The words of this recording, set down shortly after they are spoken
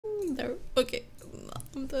there. Okay,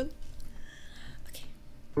 I'm done.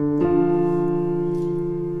 Okay.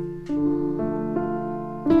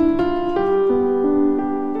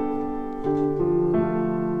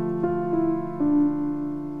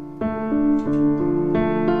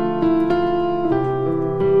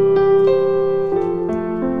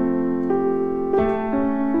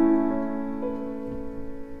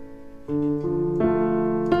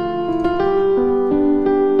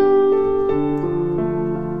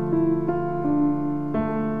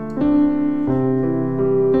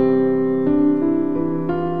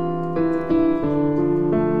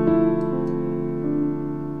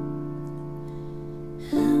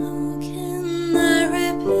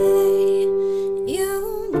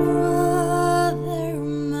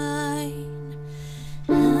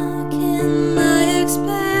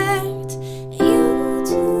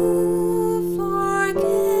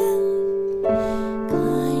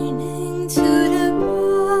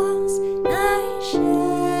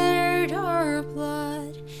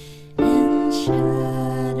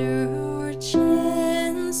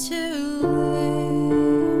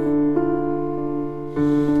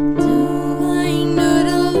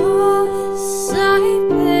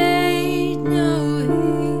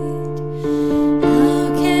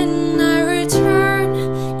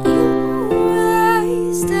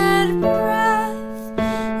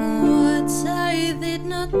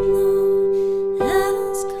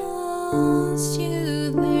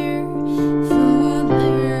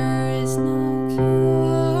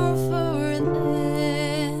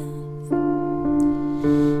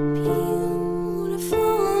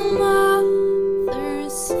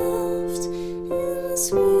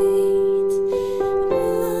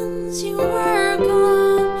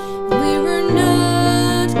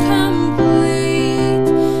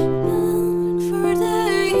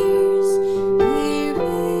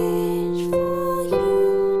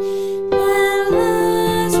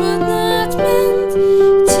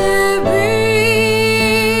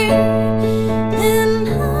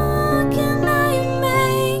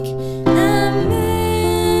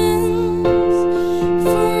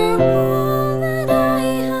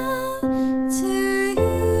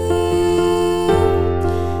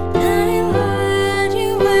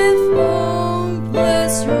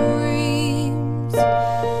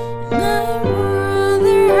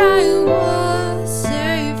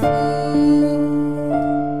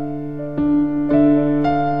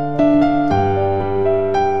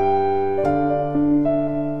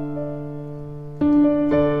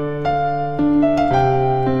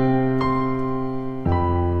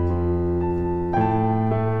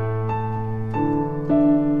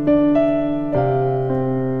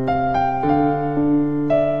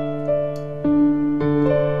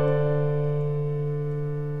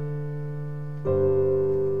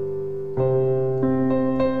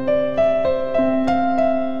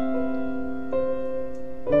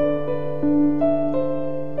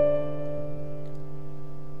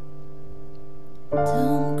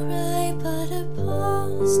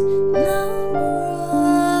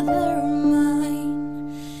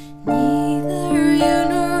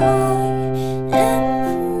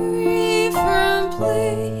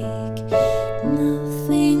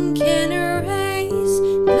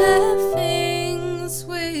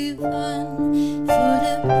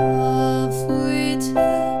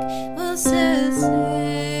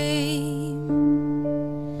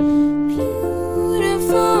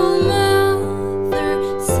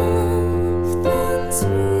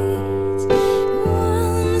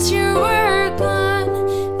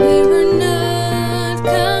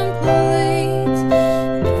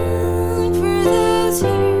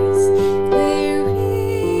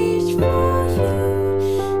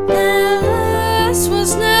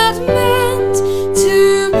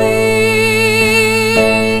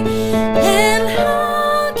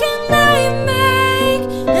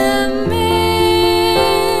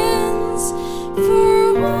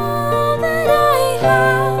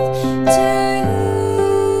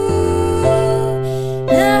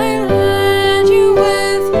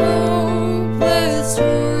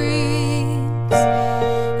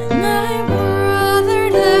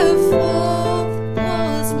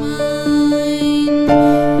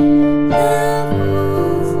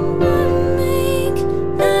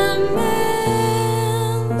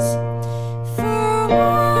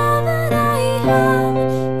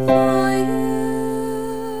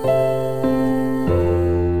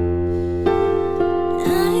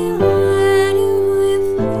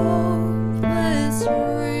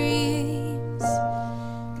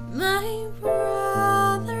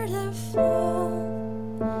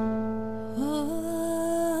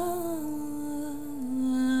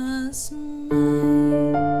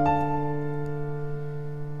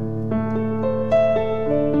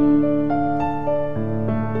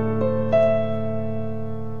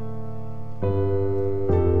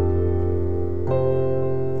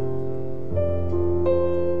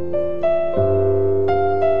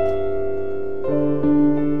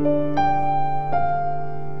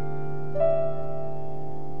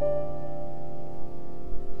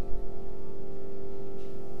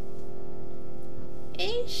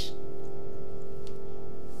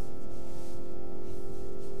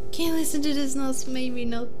 Okay, listen to this now. Maybe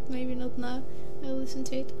not now. I'll listen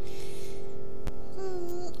to it.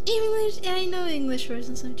 English. Yeah, I know English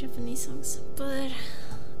versions of Japanese songs, but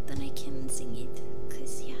then I can't sing it.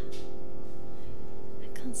 Cause yeah, I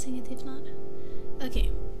can't sing it if not.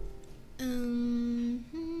 Okay.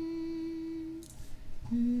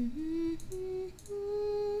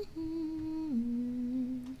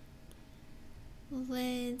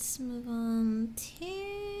 Let's move on to.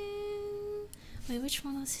 Wait, which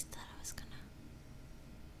one was it that I was gonna?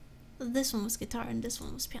 This one was guitar and this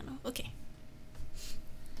one was piano. Okay.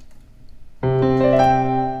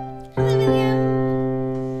 Hello, William.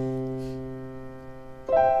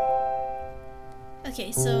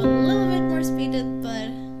 Okay, so a little bit more speeded, but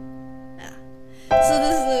yeah. So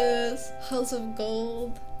this is House of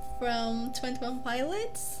Gold from 21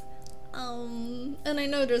 Pilots. And I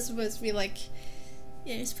know there's supposed to be like,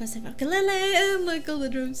 yeah, you're supposed to have ukulele and like all the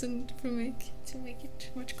drums and to make it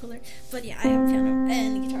much cooler. But yeah, I have piano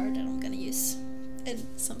and guitar that I'm gonna use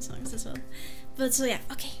in some songs as well. But so yeah,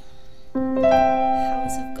 okay.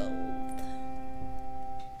 House of Gold.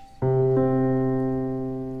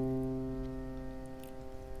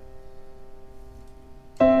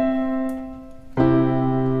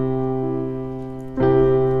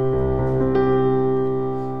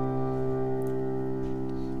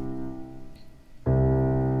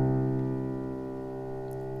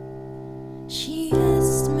 She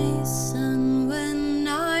asked me, son, when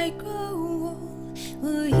I grow old,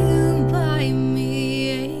 will you buy me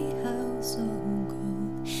a house of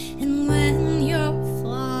gold? And when your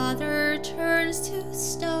father turns to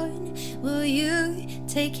stone, will you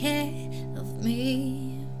take care of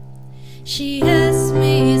me? She asked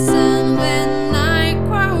me, son, when I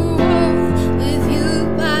grow old, will you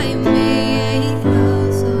buy me a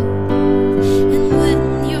house of gold? And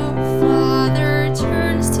when your father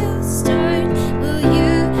turns to stone, will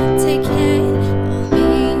you take care of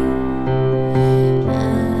me? I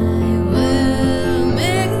will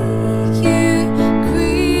make you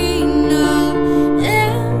queen of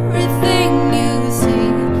everything you see.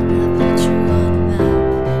 I'll put you on a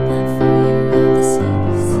map and for you all the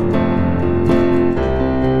seas.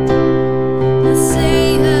 I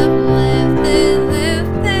say I've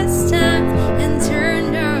lived this time and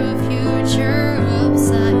turned our future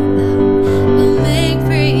upside down. We'll make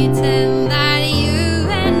pretend that you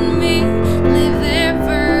and me live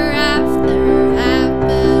ever after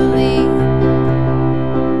happily.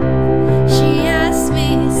 She asked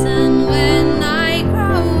me, son, when I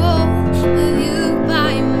grow old, will you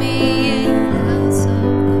buy me a house of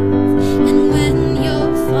gold? And when your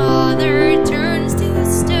father turns to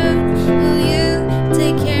stone, will you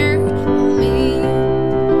take care of me? I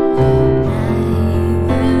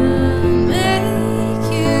will make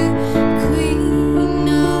you queen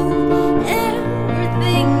of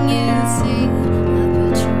everything you see. I'll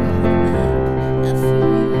put you on a map, I'll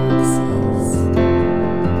fill you all the seas.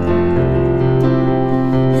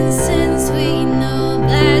 And since we know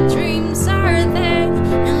that dreams are there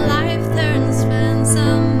and life turns when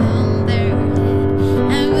someone their head,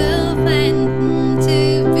 I will plan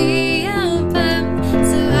to be a bum,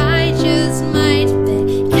 so I just might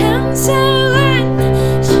become someone.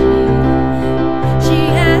 She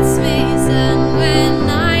asked me, son, when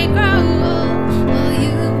I grow old, will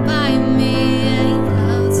you buy me a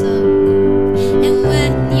house of gold? And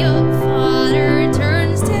when your father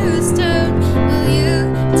turns to stone, will you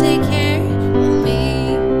take care of me?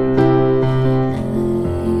 I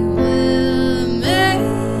will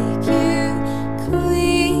make you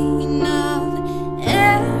queen of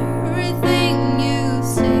everything you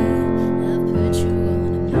see. I'll put you on a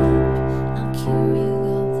map, I'll carry you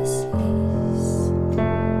up the seas.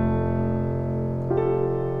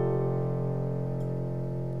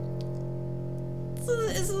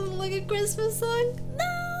 Is it like a Christmas song?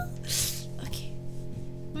 No! Okay.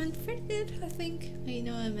 Went pretty good, I think. I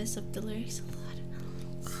know I messed up the lyrics a lot.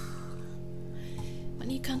 When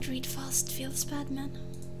you can't read fast, feels bad, man.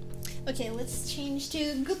 Okay, let's change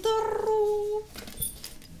to guitar.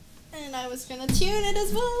 And I was gonna tune it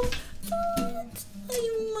as well, but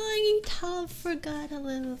I might have forgot a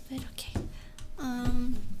little bit. Okay.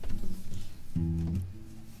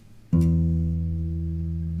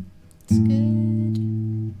 It's good.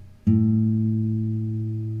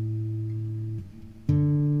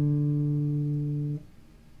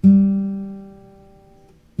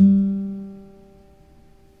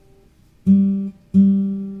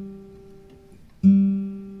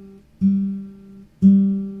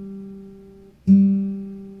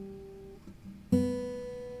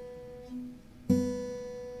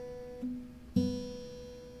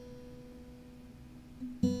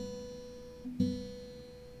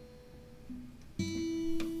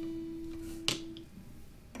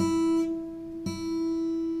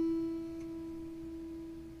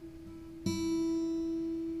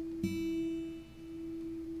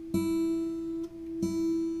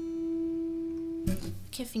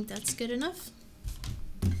 Okay, I think that's good enough.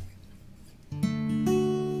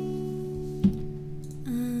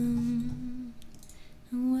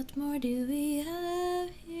 What more do we have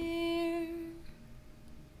here?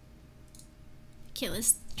 Okay,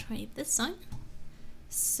 let's try this song.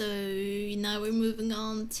 So now we're moving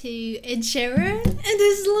on to Ed Sheeran and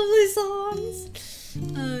his lovely songs.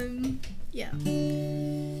 Yeah. I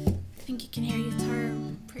think you can hear guitar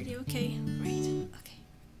pretty okay, right? Okay.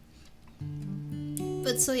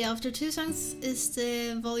 But so yeah, after 2 songs, is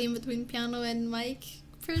the volume between piano and mic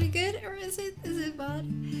pretty good, or is it bad?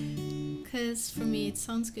 Because for me it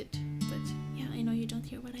sounds good, but yeah, I know you don't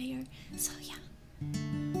hear what I hear, so yeah.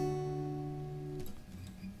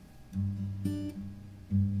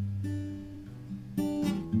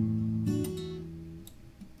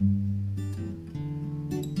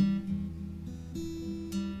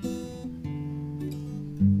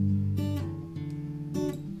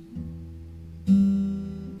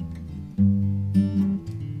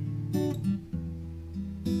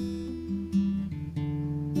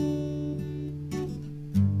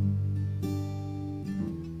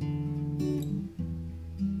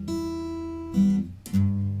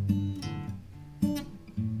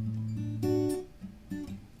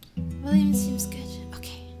 Volume seems good.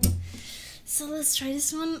 Okay, so let's try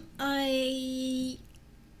this one. I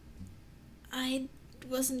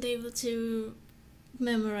wasn't able to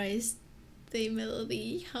memorize the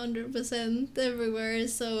melody 100% everywhere,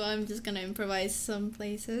 so I'm just gonna improvise some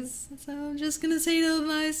places. So I'm just gonna say it out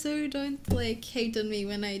loud, so don't like hate on me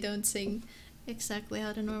when I don't sing exactly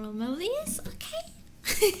how the normal melody is. Okay.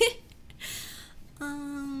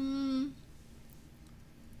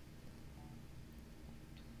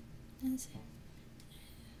 Let's see.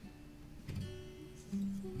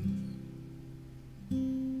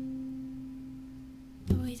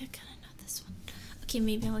 Oh wait, I kinda know this one. Okay,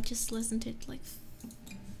 maybe I'll just listen to it like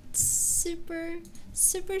super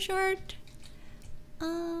short.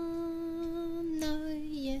 No,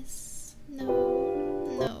 yes, no,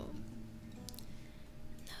 no.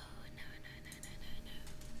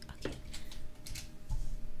 Okay.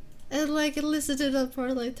 I listened to that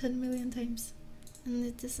part like 10 million times. And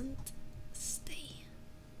it doesn't stay.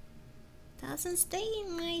 Doesn't stay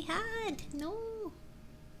in my head. No.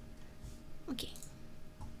 Okay.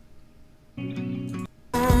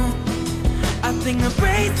 I think the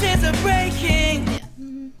braces are breaking. Yeah.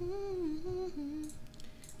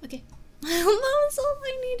 Okay. That was all I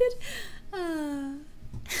needed.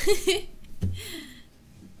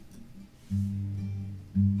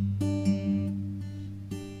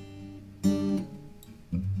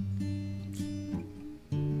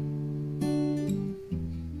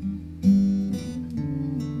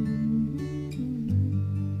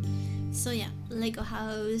 So yeah, Lego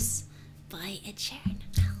House by Ed Sheeran.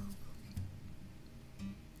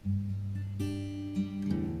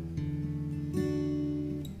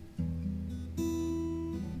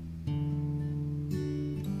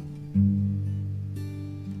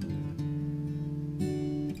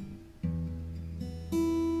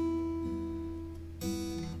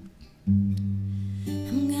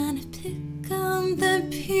 I'm gonna pick up the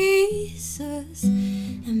pieces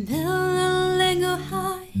and build a Lego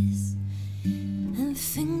house. And if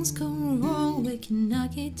things go wrong, we can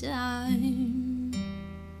knock it down.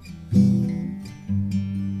 And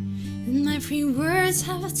my 3 words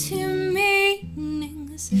have 2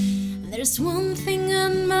 meanings. There's one thing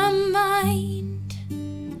on my mind.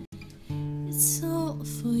 It's all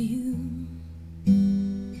for you.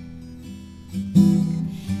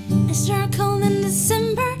 I start cold in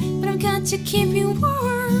December, but I've got to keep you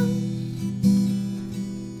warm.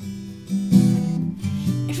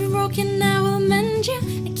 If you're broken, I will mend you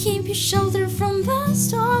and keep you sheltered from the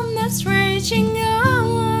storm that's raging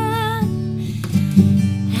on.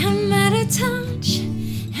 I'm out of touch,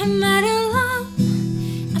 I'm out of love.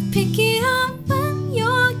 I pick it up when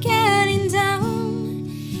you're getting down.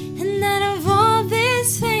 And out of all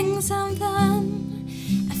these things I've done,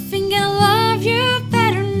 I think I love you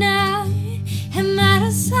better now. I'm out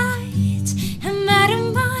of sight, I'm out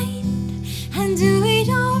of mind, and do it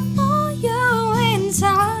all for you in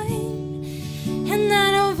time. And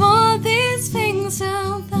out of all these things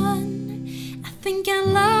I've done, I think I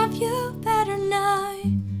love you better now.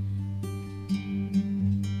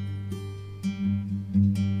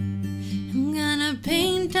 I'm gonna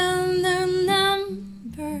paint on the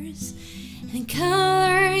numbers and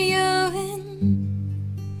color you in.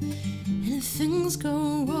 And if things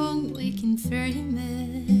go wrong, we can frame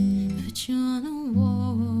it, put you on a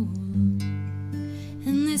wall.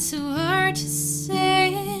 And it's so hard to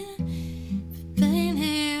say it, but been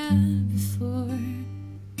here before.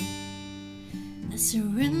 I surround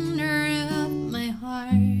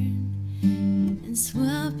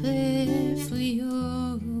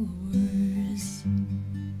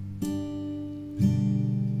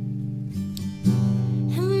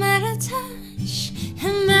touch,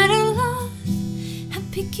 I'm out of love. I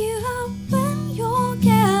pick you up when you're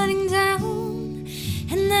getting down.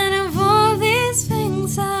 And out of all these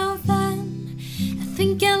things I've done, I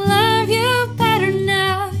think I love you better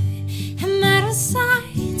now. I'm out of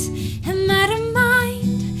sight, I'm out of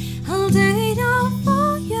mind. I'll do it all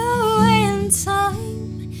for you in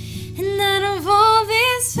time. And out of all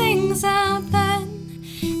these things I've done,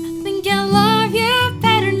 I think I love you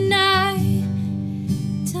better now.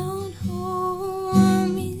 Don't hold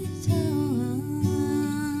me down.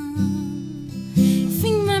 I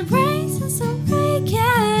think my braces are breaking,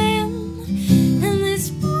 and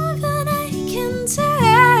there's more than I can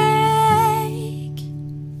take.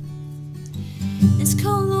 It's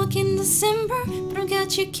cold look in December, but I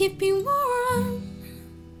got you keeping warm.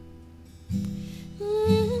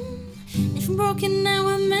 If I'm broken, I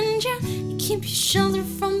will mend you. You keep your shoulder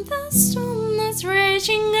from the storm that's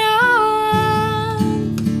raging on.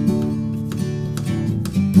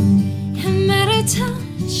 I'm out of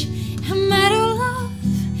touch, I'm out of love.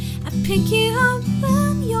 I pick you up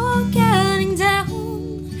when you're getting down.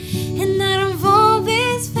 And out of all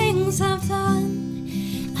these things I've done,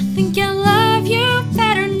 I think I love you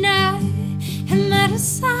better now. I'm out of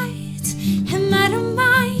sight, I'm out of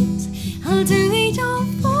mind. I'll do it all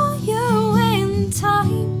for you in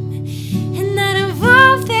time. And out of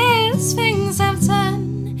all these things I've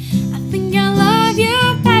done, I think I love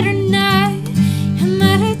you better now. I'm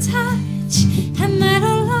out of touch, I'm out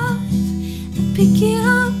of love. I pick you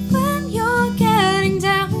up when you're getting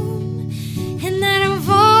down. And out of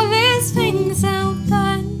all these things I've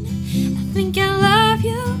done, I think I love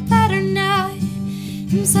you better now.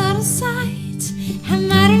 I'm out of sight,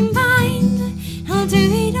 I'm out of mind. I'll do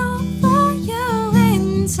it all for you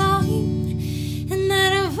in time. And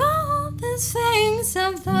out of all these things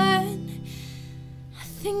I've done, I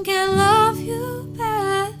think I love you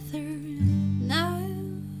better now.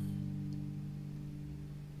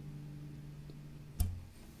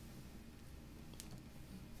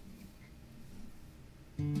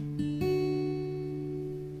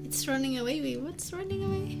 It's running away. Wait, what's running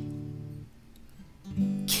away?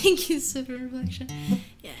 Kinky super reflection.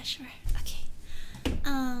 Yeah, sure. Okay.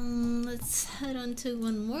 Let's head on to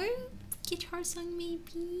one more guitar song,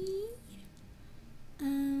 maybe.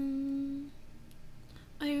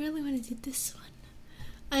 I really want to do this one.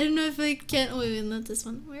 I don't know if I can. Oh wait, not this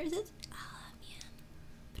one. Where is it? Ah, man.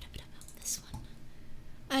 This one.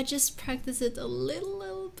 I just practiced it a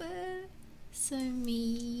little bit, so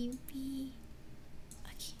maybe.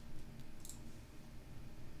 Okay.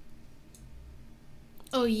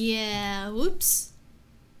 Oh yeah. Whoops.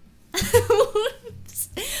 Whoops.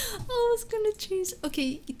 I was gonna change.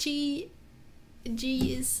 Okay, G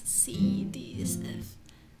is C, D is F,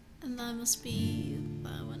 and that must be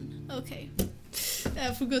that one. Okay.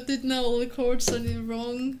 I forgot that now all the chords are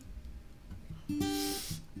wrong.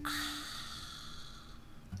 I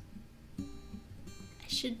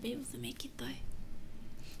should be able to make it though.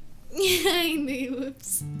 I knew.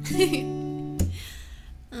 Whoops.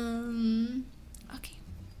 Okay.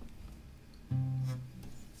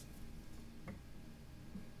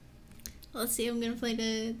 Let's see. I'm gonna play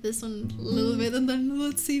this one a little bit, and then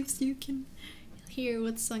let's see if you can hear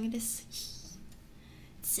what song it is. It's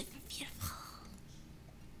super beautiful.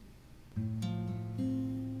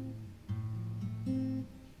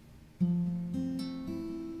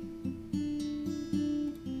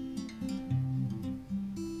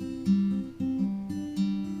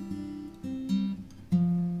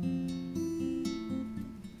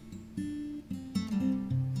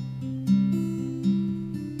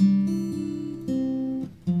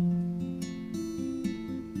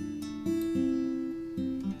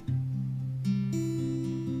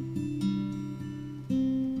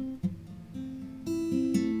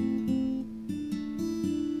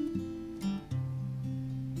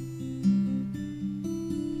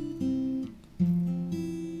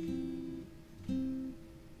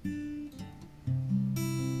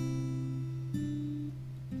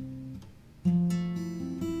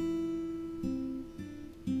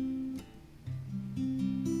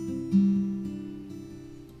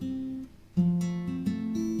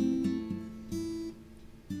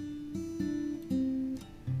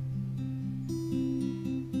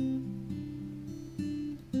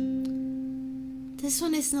 This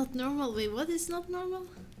one is not normal. Wait, what is not normal?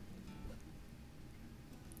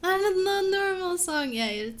 Not normal song. Yeah,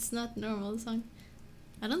 it's not normal song.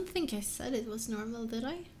 I don't think I said it was normal, did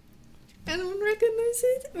I? I don't recognize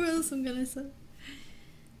it, or else I'm gonna say.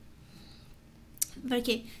 But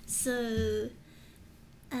okay, so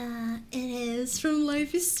it is from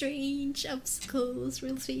Life is Strange, Obstacles,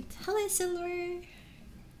 real sweet. Hello, Silver.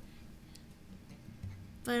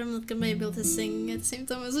 but I'm not gonna be able to sing at the same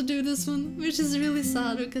time as I do this one, which is really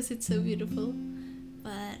sad because it's so beautiful.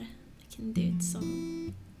 But I can do it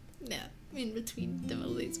some, yeah, in between the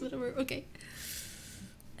melodies, whatever. Okay.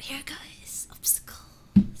 Here guys,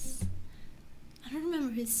 Obstacles. I don't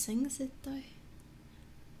remember who sings it though.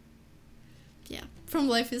 Yeah, from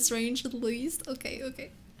Life is Strange at least. Okay,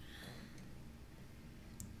 okay.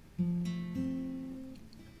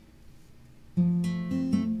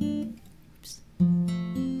 Oops.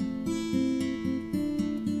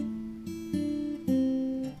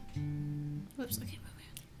 Whoops, okay, wait.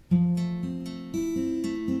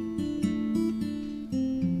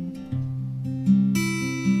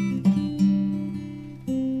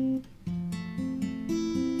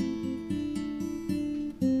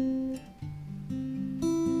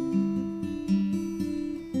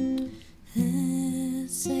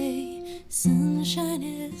 Sunshine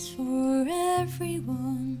is for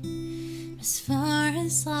everyone, as far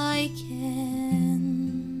as I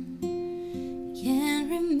can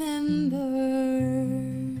remember.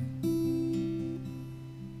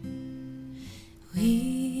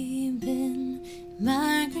 We've been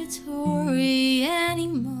migratory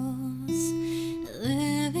animals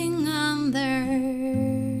living under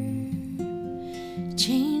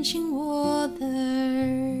changing water.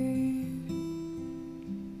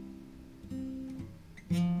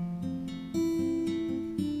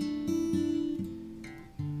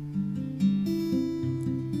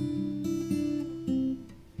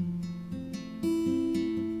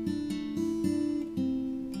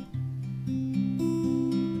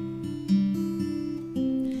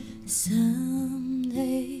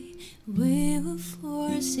 Someday we will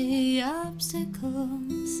force the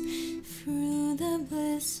obstacles through the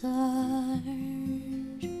blizzard,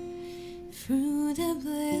 through the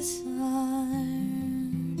blizzard.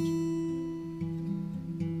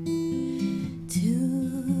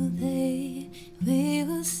 Today we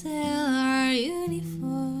will sell our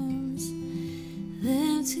uniforms,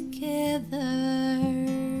 live together,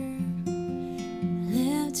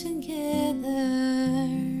 live together.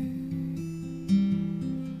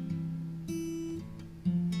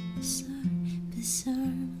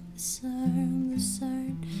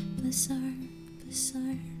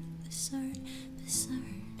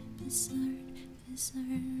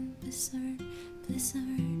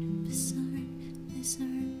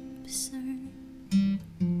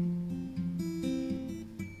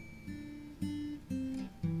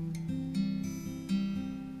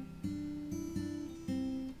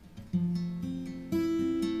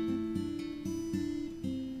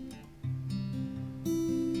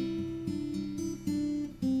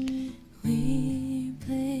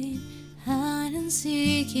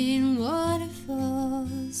 Seeking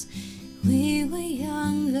waterfalls, we were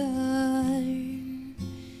younger,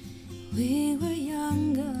 we were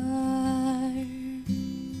younger.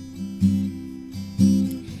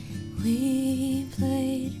 We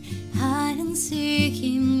played hide and seek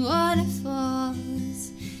in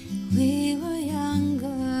waterfalls, we were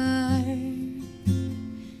younger,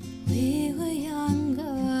 we were younger.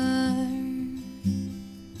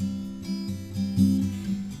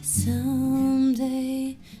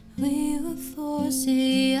 Someday we will force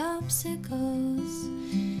the obstacles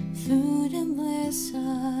through the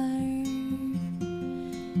blizzard,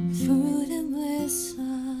 through the blizzard.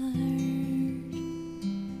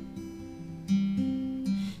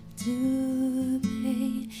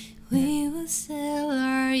 Today we will sell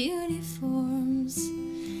our uniforms,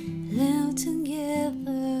 live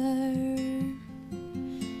together,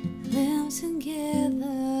 live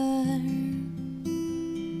together.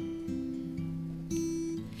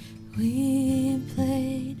 We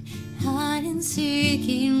played hide and seek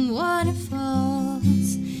in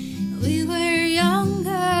waterfalls. We were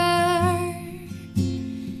younger,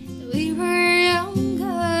 we were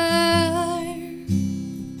younger.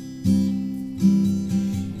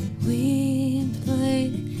 We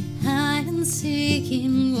played hide and seek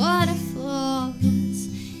in waterfalls.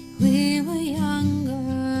 We were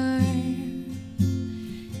younger,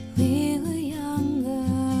 we were younger.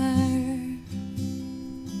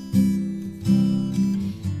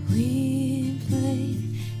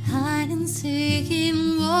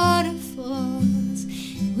 Seeking waterfalls,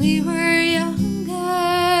 we were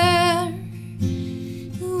younger,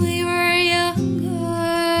 we were younger.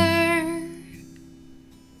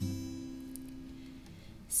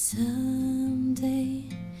 Someday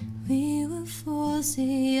we will force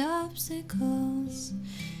the obstacles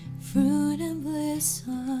through the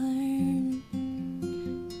blizzard,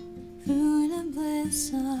 through the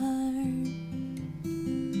blizzard.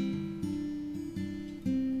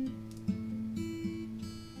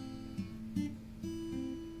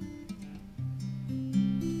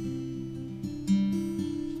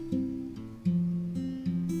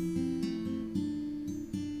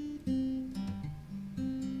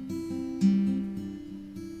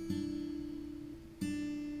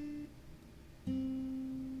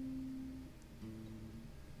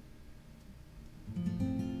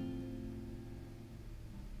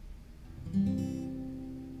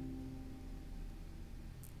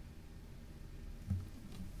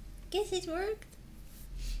 Guess it worked.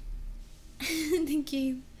 Thank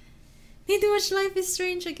you. Need to watch Life is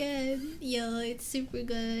Strange again. Yo, it's super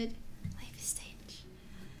good. Life is Strange.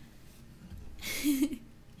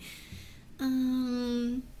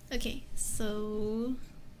 Okay, so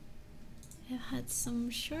I've had some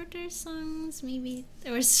shorter songs. Maybe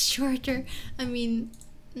there was shorter. I mean,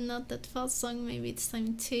 not that fast song. Maybe it's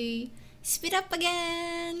time to speed up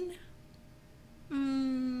again.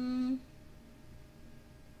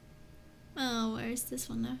 Oh, where's this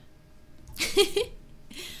one now?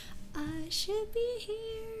 I should be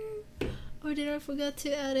here. Or did I forget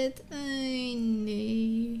to add it? I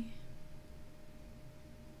know.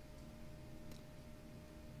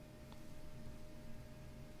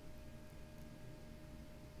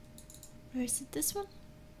 Or is it this one?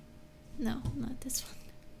 No, not this one.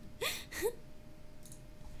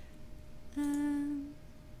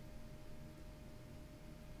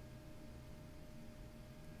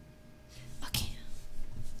 Okay.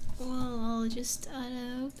 Well, I'll just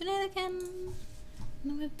open it again on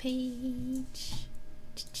the web page.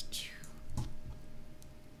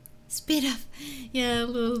 Speed up. Yeah, a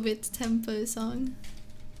little bit tempo song.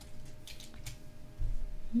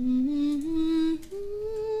 And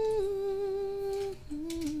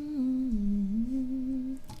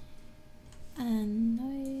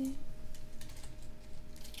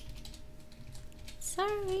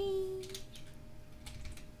sorry.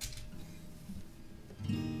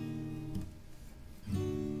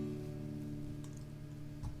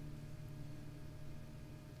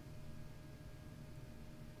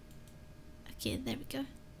 Okay, there we go.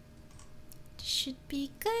 Should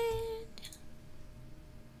be good.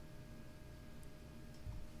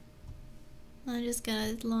 I just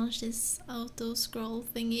gotta launch this auto scroll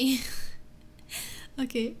thingy.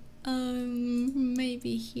 Okay,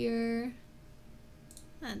 maybe here.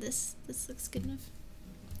 This looks good enough.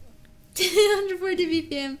 140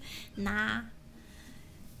 BPM. Nah.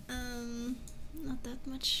 Not that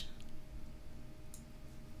much.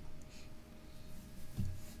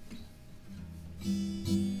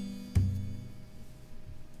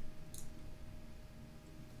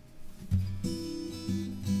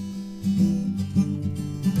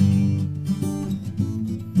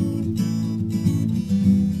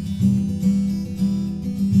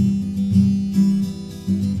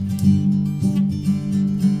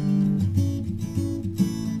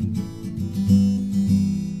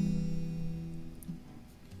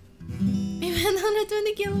 We went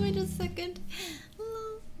 120 kilometers a second.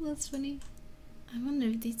 Oh, that's funny. I wonder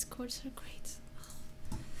if these chords are great.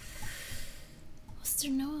 Was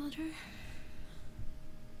there no other?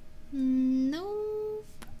 Nope.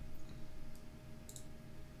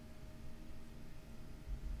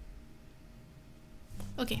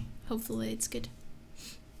 Okay, hopefully it's good.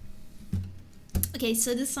 Okay,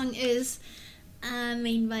 so this song is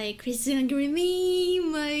made by Christina Grimmie,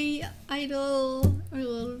 my idol.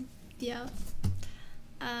 Well, yeah.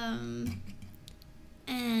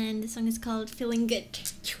 And the song is called Feeling Good.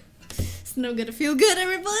 It's not gonna feel good,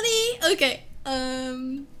 everybody. Okay.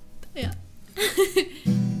 Yeah.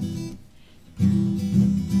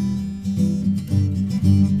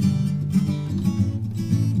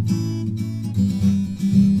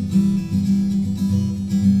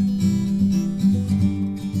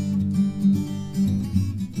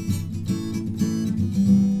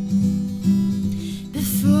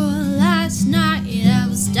 Before last night, I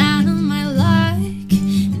was down on my luck.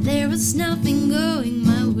 There was nothing going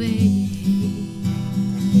my way.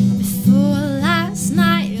 Before last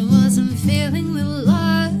night, I wasn't feeling the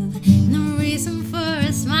love. No reason for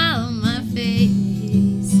a smile on my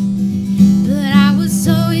face. But I was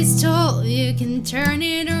always told you can turn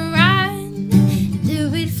it around.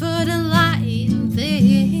 Do it for the light of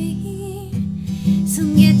day. So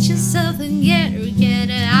get yourself together, get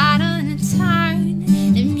it out on the time.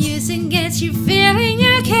 The music gets you feeling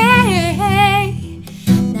okay.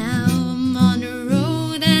 Now I'm on the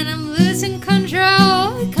road and I'm losing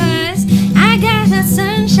control. Cause I got that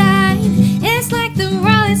sunshine. It's like the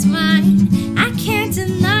world is mine. I can't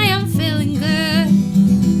deny I'm feeling good.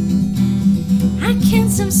 I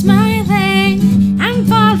can't stop smiling. I'm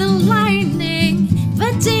falling lightning.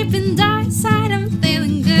 But deep inside I'm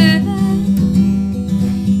feeling good.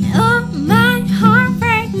 Oh, my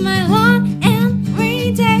heartbreak, my long and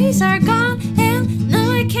rainy days are gone. And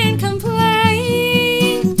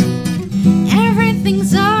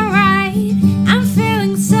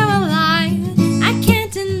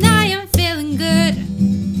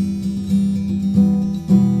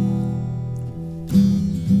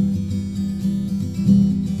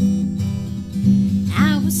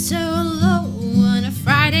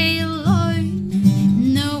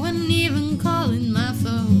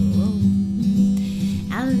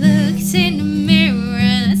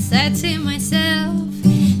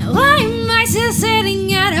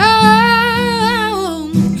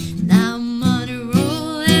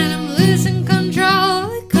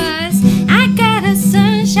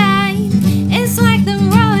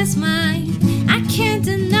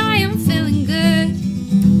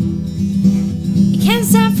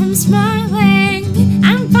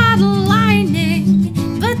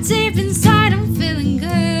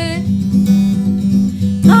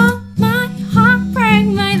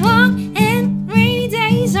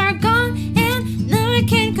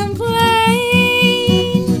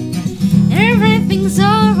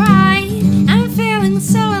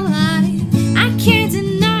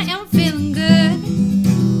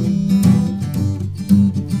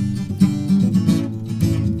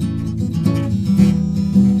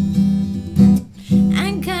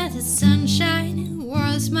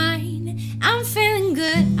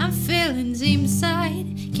feeling deep inside.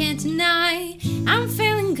 Can't deny, I'm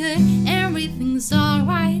feeling good, everything's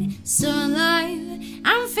alright. So alive,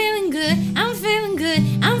 I'm feeling good, I'm feeling good,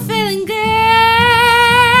 I'm feeling good.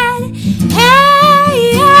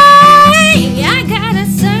 Hey, hey, I got a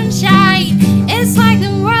sunshine. It's like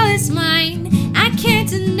the world is mine. I can't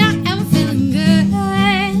deny, I'm feeling good.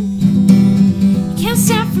 Can't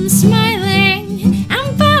stop from smiling.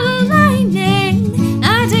 I'm follow lightning.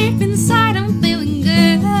 Deep inside, I'm feeling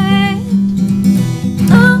good.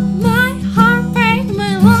 Oh, my heartbreak,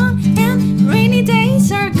 my long and rainy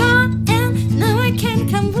days are gone, and now I can't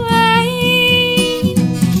complain.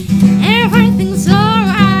 Everything's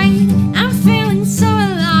alright. I'm feeling so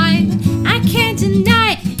alive. I can't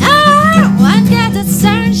deny. Oh, I got that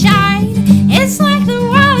sunshine. It's like the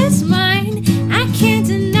world is mine. I can't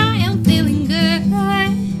deny. I'm feeling good.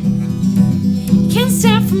 Can't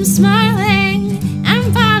stop from smiling.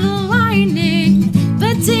 I'm by the lightning,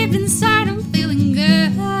 but deep inside I'm feeling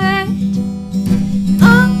good.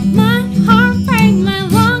 Oh, my heartbreak, my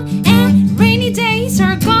long and rainy days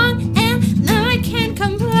are gone, and now I can't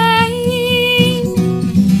complain.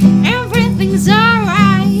 Everything's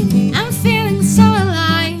alright. I'm feeling so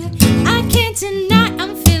alive. I can't deny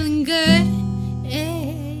I'm feeling good.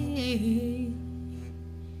 Hey.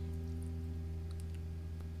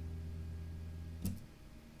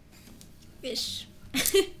 Ish.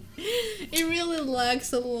 It really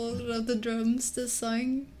lacks a lot of the drums, this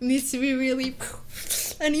song. It needs to be really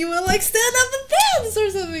and you will like stand up and dance or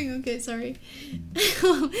something. Okay, sorry.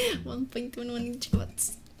 1.11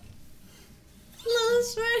 watts.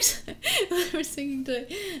 Last verse. What we're singing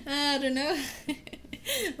today. I don't know.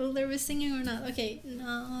 Whether we're singing or not. Okay,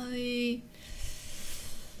 now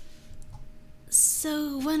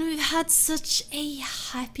so when we've had such a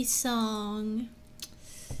happy song,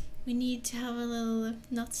 we need to have a little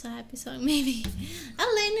not so happy song, maybe. A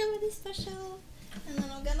little bit special. And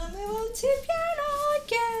then I'm gonna move on to piano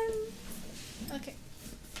again. Okay.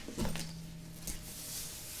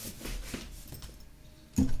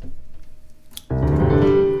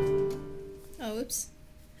 Oh, oops.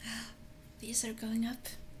 These are going up.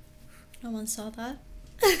 No one saw that.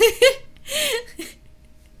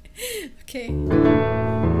 Okay. I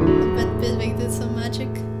bet Bidwig did some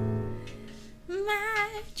magic.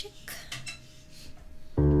 Magic.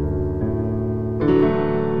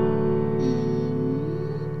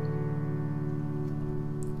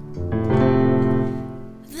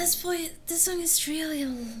 This song is really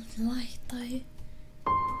light though.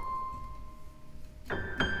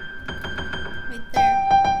 Right there.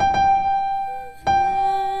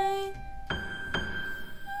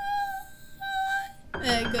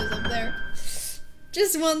 It goes up there.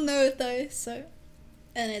 Just one note though, so.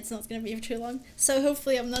 And it's not gonna be for too long. So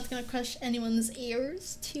hopefully I'm not gonna crush anyone's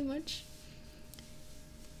ears too much.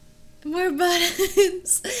 More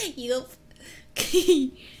buttons! Yup.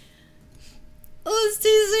 Oh, it's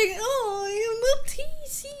teasing! Oh, I'm not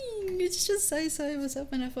teasing! It's just I saw it was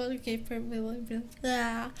up and I thought, okay,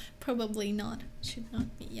 probably not. Should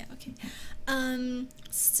not be. Yeah, okay.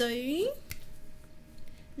 So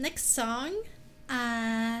next song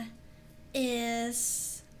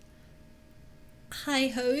is High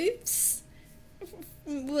Hopes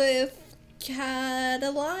with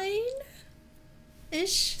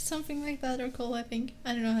Cataline-ish, something like that, or Cole, I think.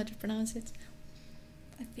 I don't know how to pronounce it.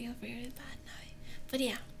 I feel very bad now. But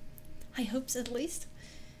yeah, High Hopes at least.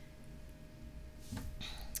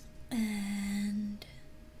 And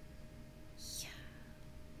yeah.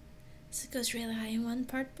 So it goes really high in one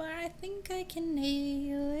part, but I think I can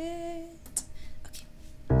nail it. Okay.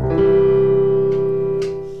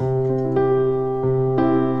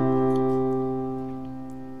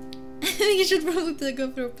 I think you should probably go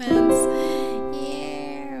through pants.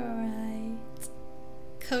 Yeah, right.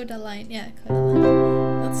 Codaline, yeah,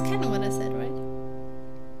 Codaline. That's kind of what I said, right?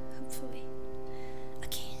 Hopefully.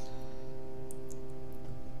 Okay.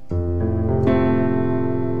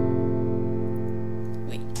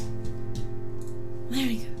 Wait. There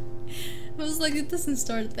we go. I was like, it doesn't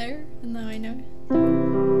start there, and now I know.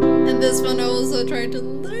 And this one I also tried to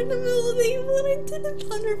learn the melody, but I didn't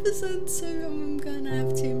 100%, so I'm gonna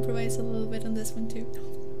have to improvise a little bit on this one too.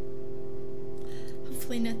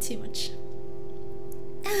 Hopefully not too much.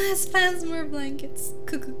 Ah, spans more blankets.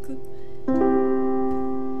 Cuckoo.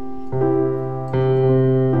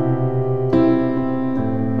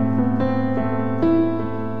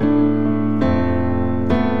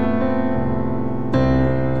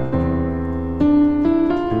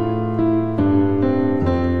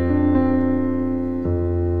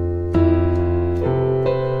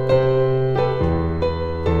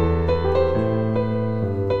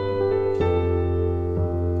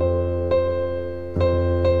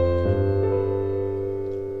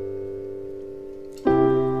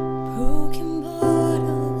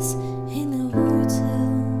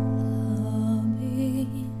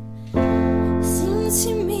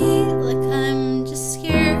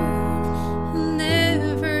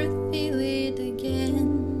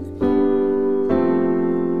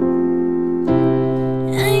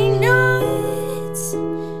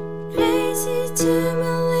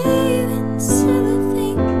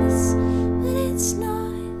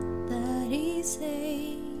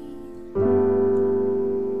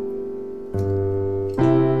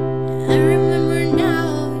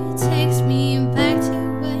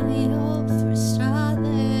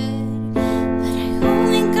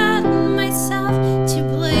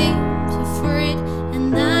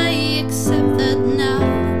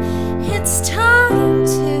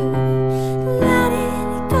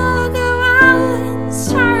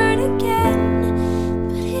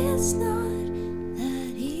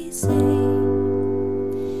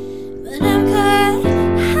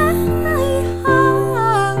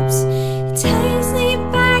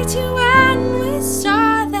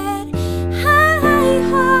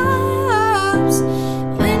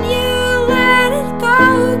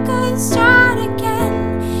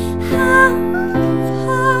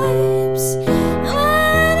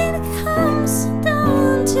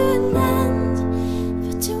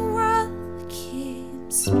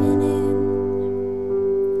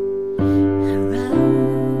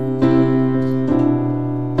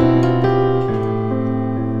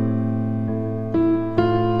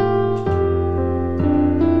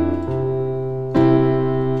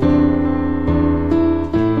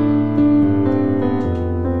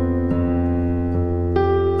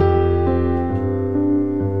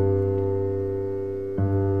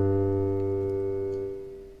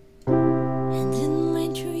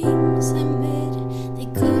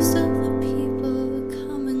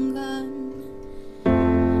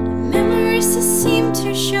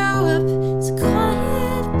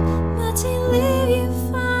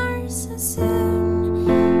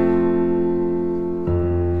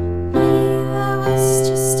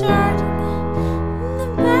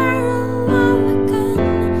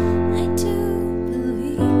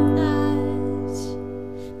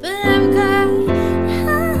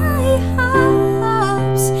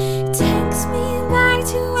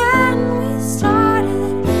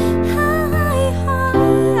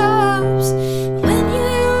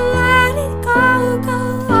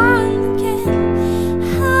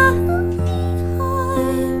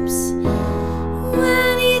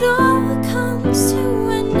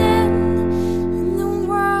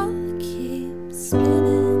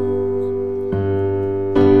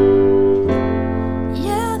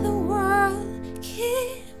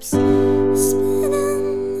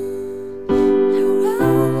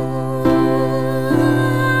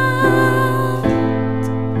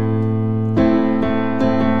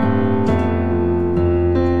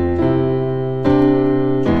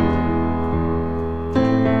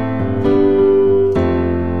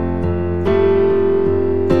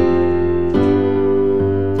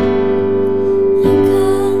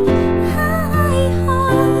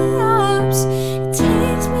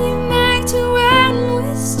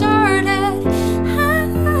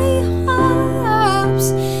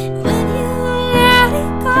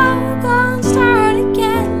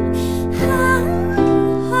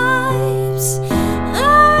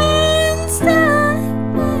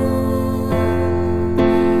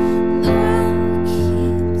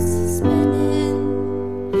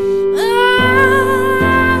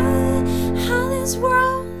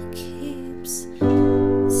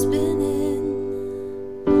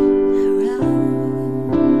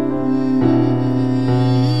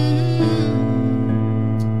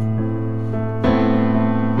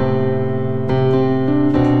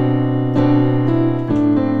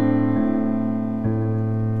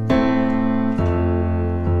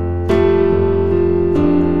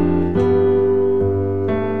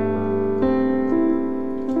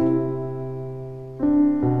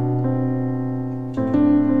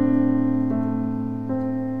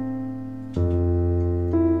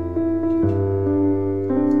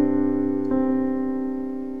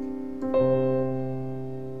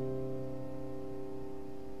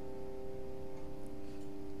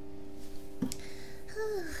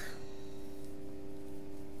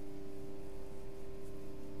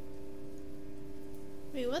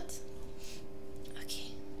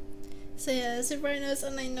 So yeah, Super knows,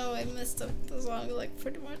 and I know I messed up the song like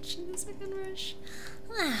pretty much in the second rush.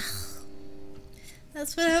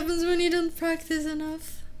 That's what happens when you don't practice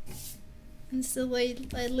enough. And still I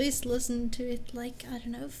at least listen to it like, I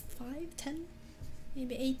don't know, 5, 10,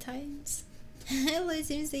 maybe 8 times. Let's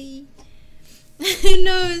see. Who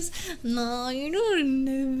knows? No, you don't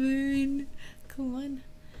know. Come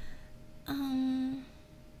on.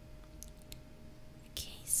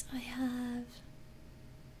 Okay, so I have.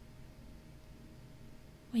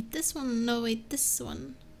 Wait, this one? No, wait, this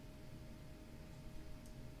one.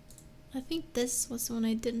 I think this was the one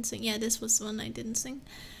I didn't sing. Yeah, this was the one I didn't sing.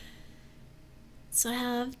 So I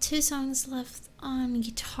have 2 songs left on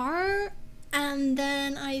guitar, and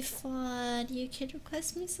then I thought you could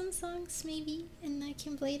request me some songs maybe, and I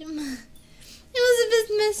can play them. It was a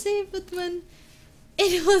bit messy, but when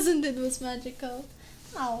it wasn't, it was magical.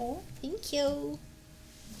 Oh, thank you.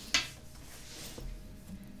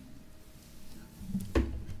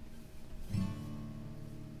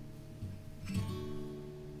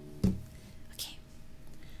 Okay.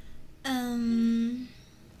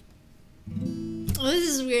 Oh, this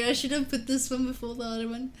is weird. I should have put this one before the other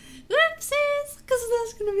one. Whoopsies! Because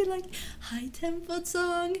that's gonna be like high tempo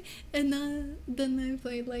song, and then I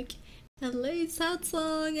played like a late sad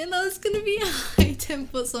song, and now it's gonna be a high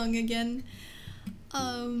tempo song again.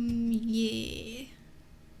 Yeah.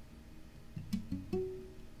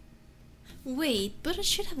 Wait, but I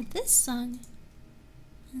should have this song.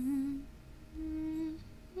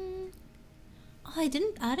 Oh, I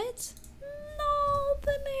didn't add it? No,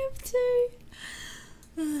 then I have to.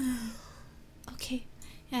 Okay,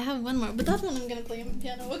 yeah, I have one more, but that one I'm gonna play on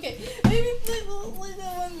piano. Okay, maybe play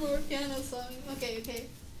that one more piano song. Okay.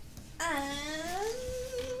 And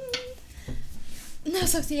no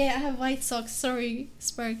socks. Yeah, I have white socks. Sorry,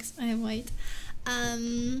 Sparks. I have white.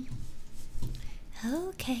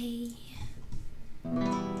 Okay.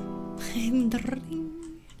 I'm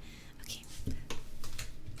darling. Okay.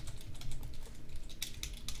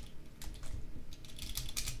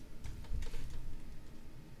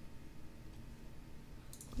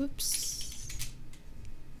 Whoops.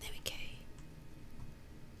 There we go.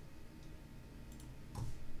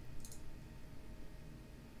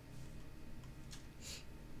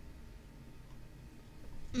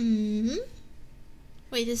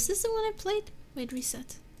 Wait, is this the one I played? Wait,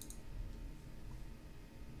 reset.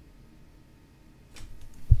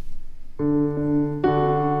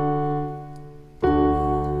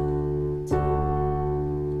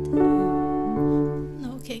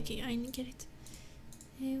 No, okay, I didn't get it.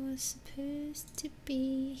 It was supposed to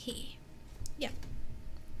be here. Yeah.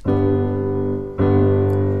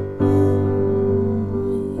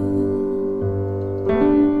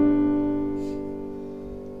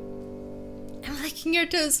 I'm licking your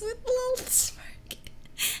toes with a little smirk.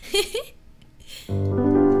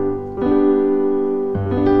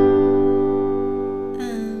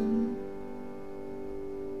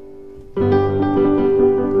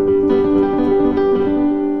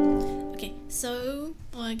 Okay, so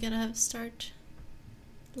I gotta have start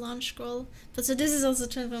launch scroll. But so this is also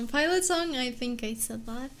 21 Pilot song, I think I said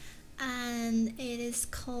that. And it is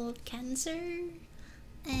called Cancer.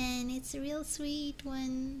 And it's a real sweet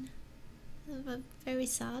one. Very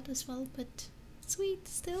sad as well, but sweet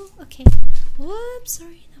still. Okay. Whoops,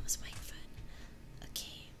 sorry, that was my phone.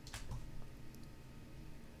 Okay.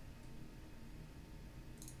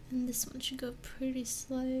 And this one should go pretty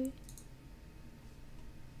slow.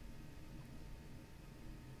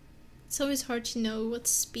 It's always hard to know what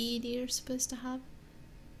speed you're supposed to have.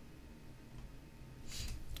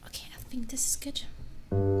 Okay, I think this is good.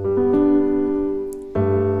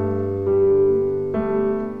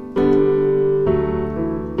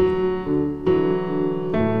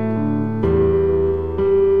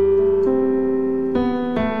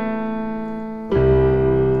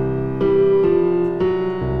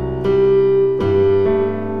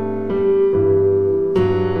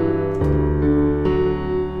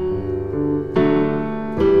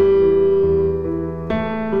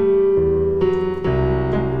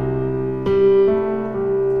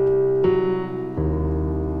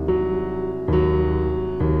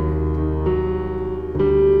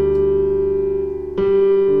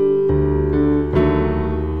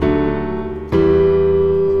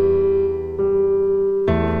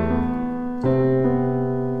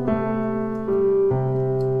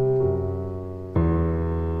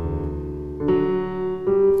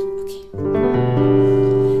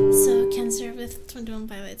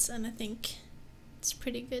 And I think it's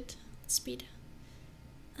pretty good speed.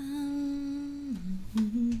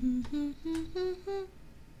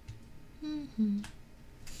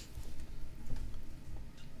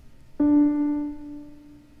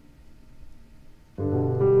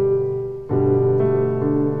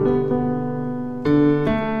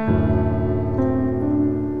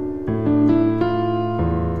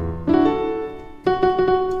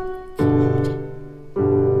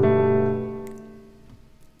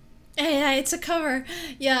 it's a cover.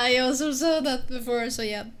 Yeah, I also saw that before. So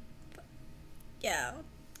yeah,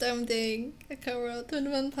 I'm doing a cover of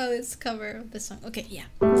 21 Pilots cover of this song. Okay, yeah.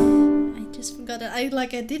 I just forgot it. I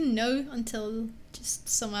didn't know until just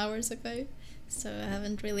some hours ago, so I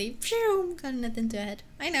haven't really gotten it into my head.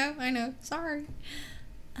 I know. Sorry.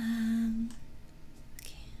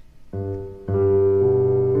 Okay.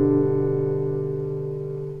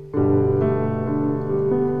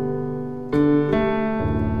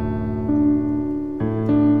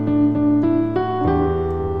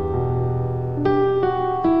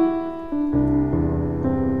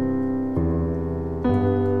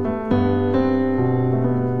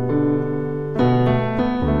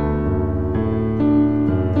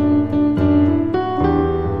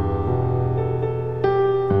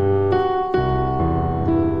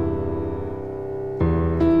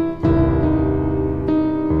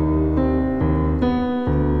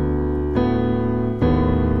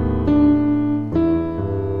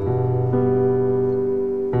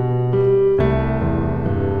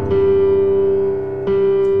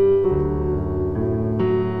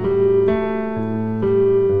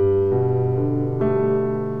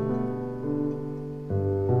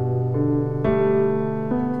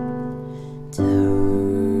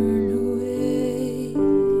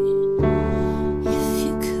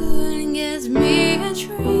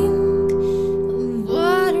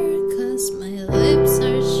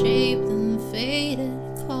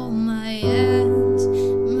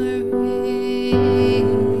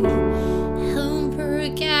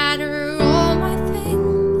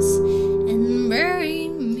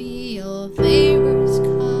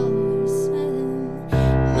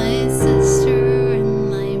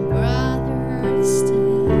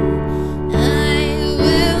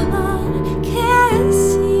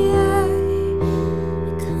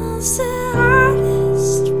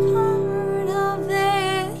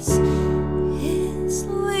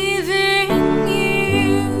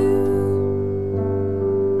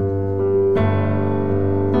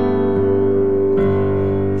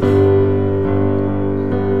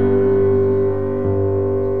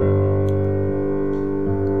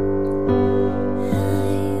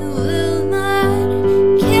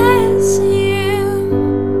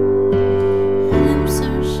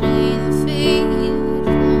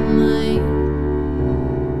 My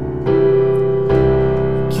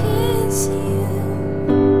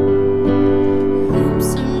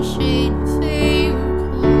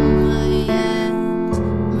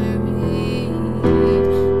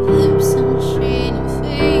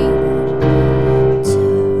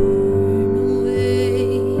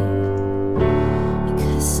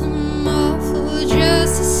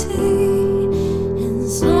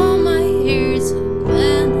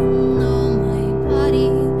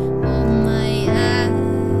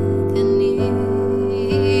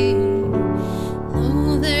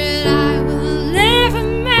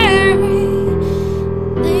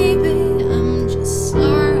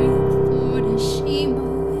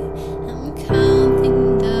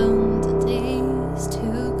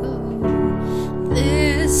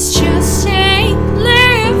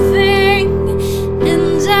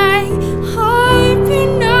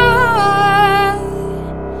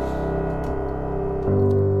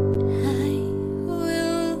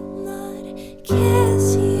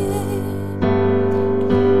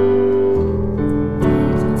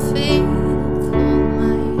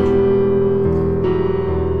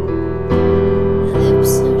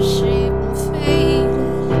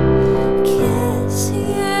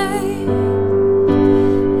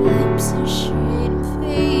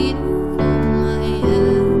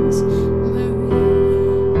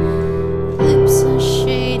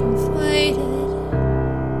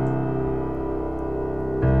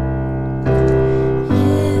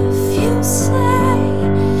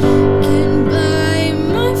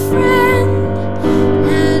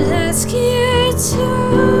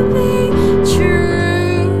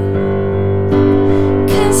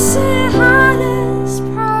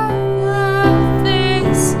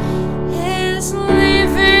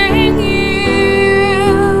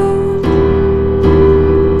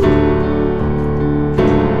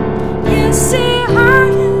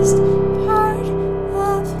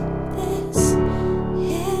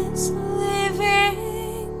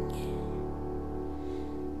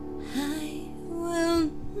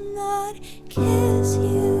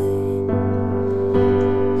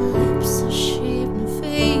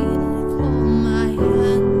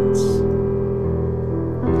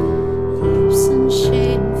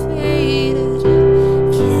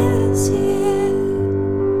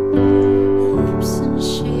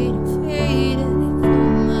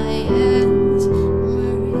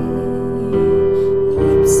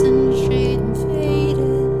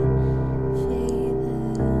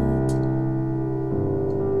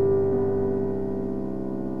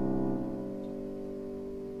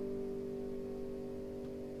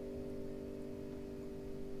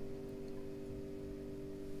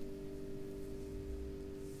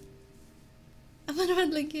I wonder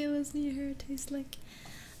what like Kayla's new hair tastes like.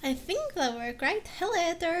 I think that worked, right?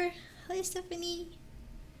 Hello there. Hi Stephanie.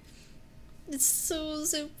 It's so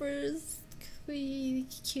super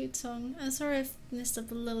cute song. I'm sorry I've messed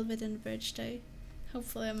up a little bit in the bridge though.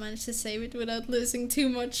 Hopefully I managed to save it without losing too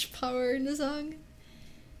much power in the song.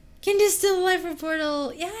 Can you still live for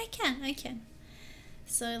Portal? Yeah, I can.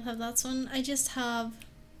 So I'll have that one. I just have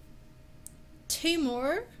 2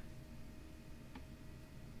 more.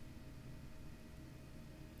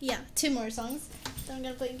 Yeah, 2 more songs that I'm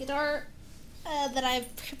gonna play guitar that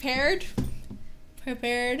I've prepared. And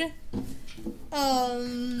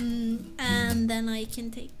then I can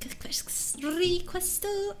take a request. I'm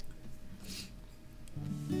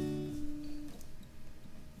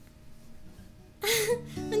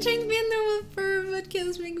trying to be in there with fur, but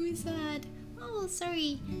kills make me sad. Oh,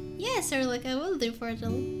 sorry. Yeah, sir, like I will do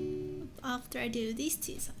Portal after I do these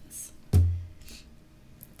 2 songs.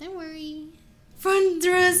 Don't worry. Front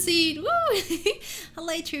row seat. Woo!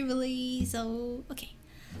 Hello, Tribally. So, okay.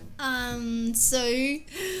 So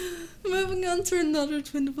moving on to another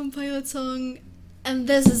 21 Pilot song, and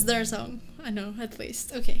this is their song. I know, at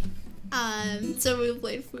least. Okay. So we'll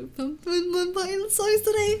play 21 Pilot songs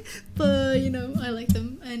today, but you know, I like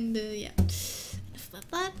them, and yeah. Enough about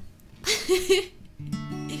that.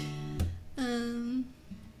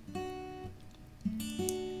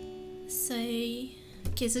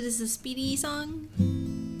 Okay, so this is a speedy song,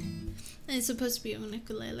 and it's supposed to be on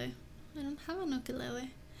ukulele. I don't have an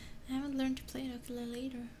ukulele. I haven't learned to play an ukulele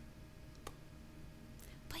either.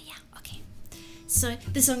 But yeah, okay. So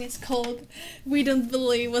the song is called "We Don't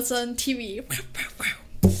Believe What's on TV,"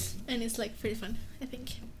 and it's like pretty fun, I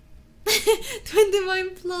think.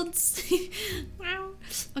 29 plots. Wow.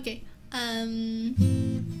 Okay.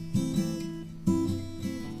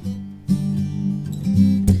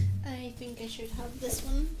 I think I should have this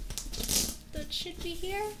one. That should be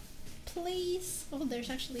here, please. Oh,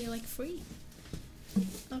 there's actually like 3.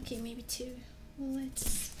 Okay, maybe 2.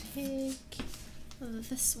 Let's pick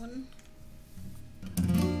this one.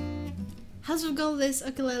 House of Gold is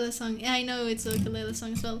ukulele song. Yeah, I know it's a ukulele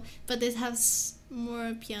song as well, but it has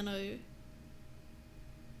more piano-ish.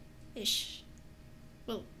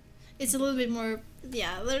 Well, it's a little bit more.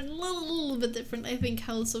 Yeah, they're a little bit different. I think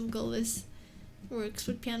House of Gold works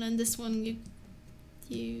with piano, and this one you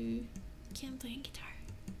can't play guitar.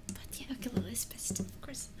 But yeah, ukulele is best, of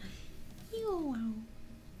course. Wow.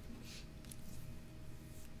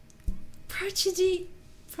 Prodigy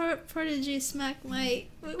smack my.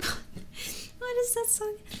 What is that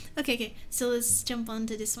song? Okay, so let's jump on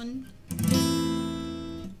to this one.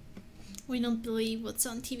 We don't believe what's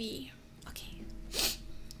on TV. Okay.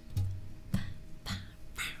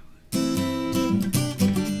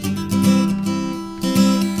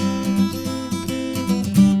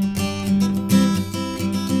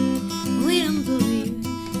 We don't believe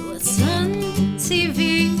what's on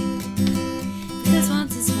TV, because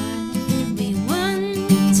what is what we want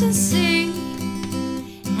to see,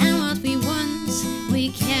 and what we want we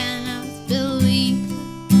cannot believe.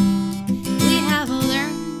 We have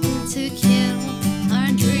learned to kill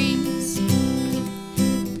our dreams.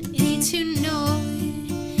 You need to know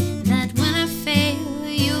that when I fail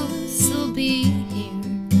you'll still be here,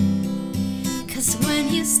 'cause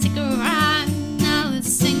when you stick around I'll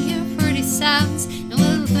sing your pretty sounds, and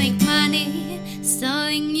we'll make money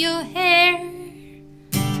selling your hair.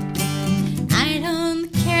 I don't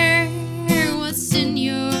care what's in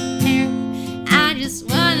your hair, I just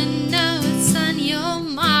wanna know what's on your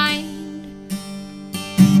mind.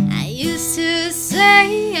 I used to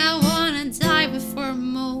say I wanna die before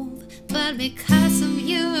mold, but because of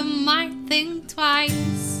you I might think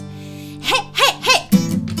twice. Hey, hey, hey!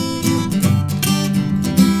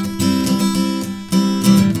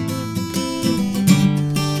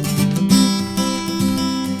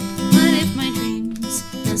 What if my dreams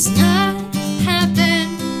does not happen?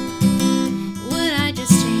 Would I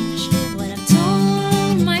just change what I've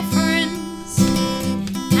told my friends?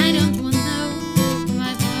 I don't want to know who I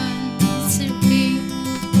want to be.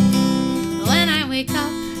 When I wake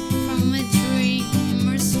up from a dream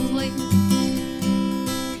or sleep,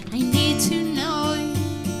 I need to know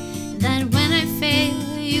that when I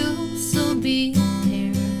fail you'll still be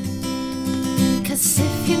there. 'Cause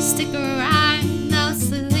if you stick around I'll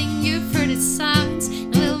sing your pretty sounds,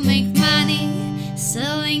 and we'll make money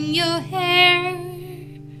selling your hair.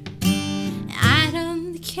 I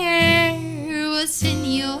don't care what's in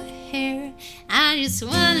your hair, I just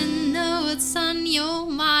wanna know what's on your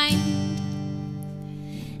mind.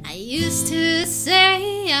 I used to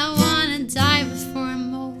say I wanna die before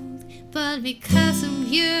mold, but because of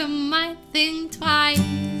you I might think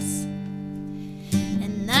twice.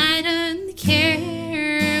 I don't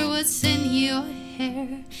care what's in your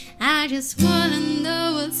hair. I just wanna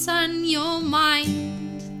know what's on your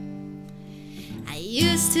mind. I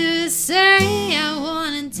used to say I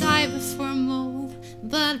wanna die before move,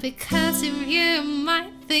 but because of you I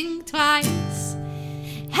might think twice.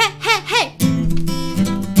 Hey, hey, hey!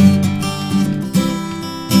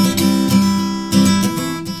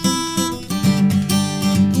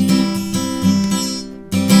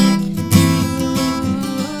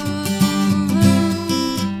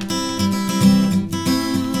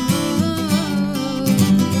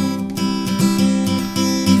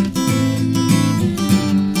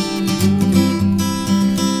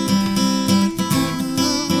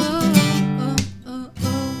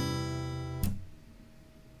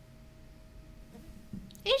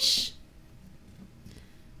 Ish.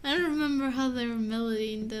 I don't remember how the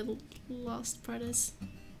melody in the last part is.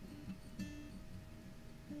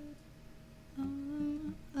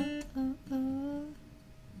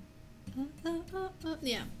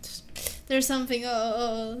 Yeah, there's something.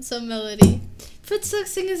 Some melody. Foot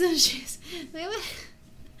socks, singers, and shoes. Wait, what?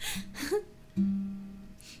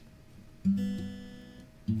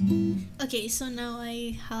 Okay, so now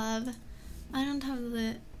I don't have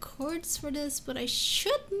the chords for this, but I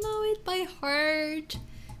should know it by heart.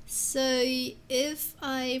 So if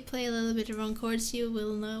I play a little bit of wrong chords, you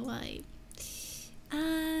will know why.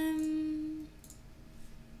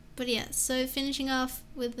 But yeah, so finishing off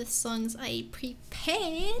with the songs I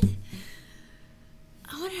prepared.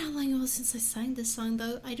 I wonder how long it was since I sang this song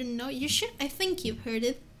though. I don't know. I think you've heard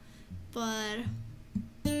it, but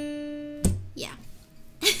yeah.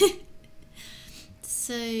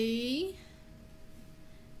 So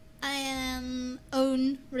I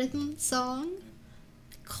own rhythm song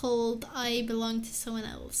called I Belong to Someone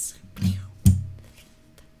Else.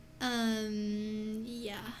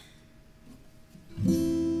 Yeah.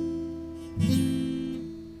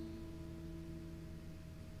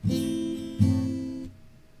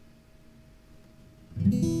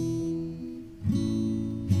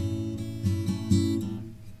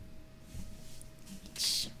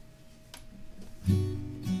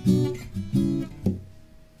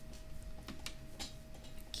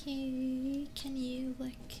 Okay, can you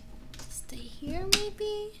like stay here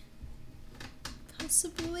maybe?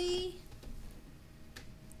 Possibly?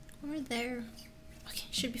 Or there? Okay,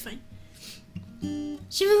 should be fine.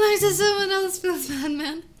 She belongs to someone else, feels bad,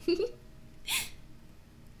 man.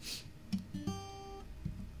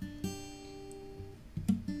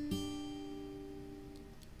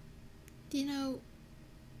 Do you know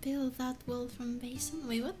Bill that well from Basin?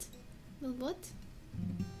 Wait, what? Bill what?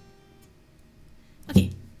 Okay.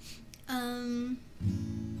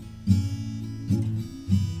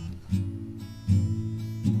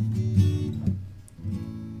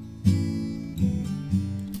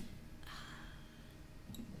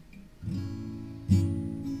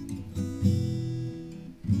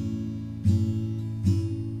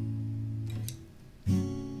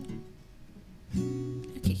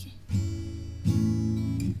 Okay.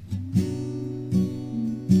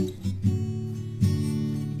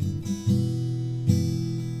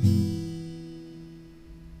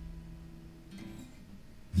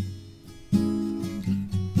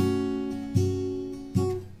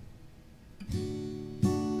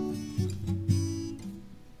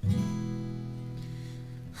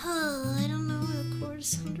 I don't know the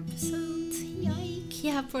chords 100%. Yike.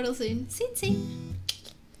 Yeah, portal soon. Scene.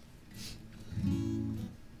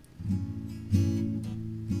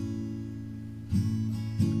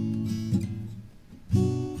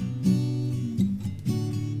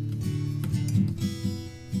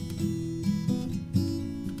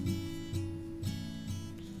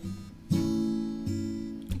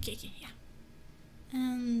 Okay, yeah.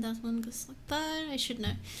 And that one goes like that. I should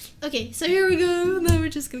know. Okay, so here we go. Now we're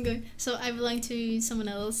just gonna go. So I belong to someone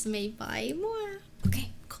else, made by more.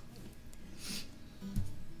 Okay, cool.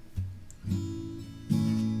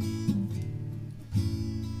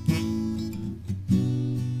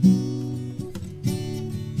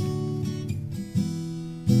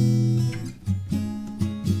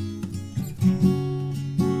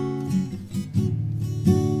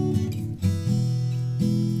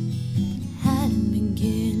 At the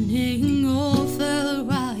beginning, all felt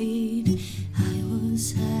right. I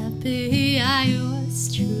was happy, I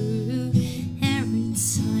was true. Every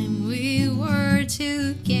time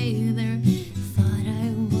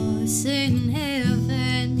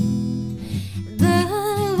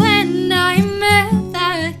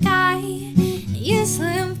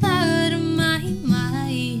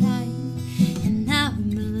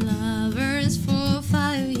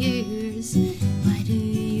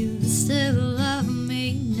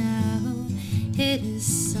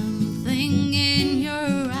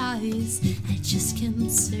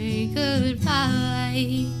say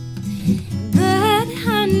goodbye. But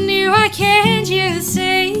honey, why can't you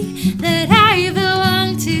say that I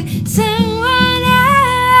belong to someone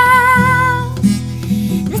else?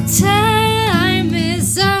 The time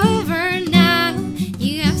is over now.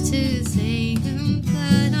 You have to say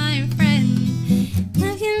goodbye, my friend.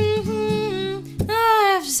 Oh,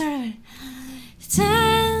 I have to start over.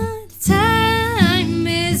 Time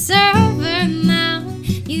is over now.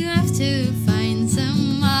 You have to find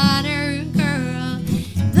some other girl.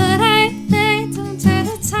 But I think the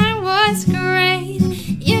time was great.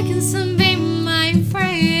 You can still be my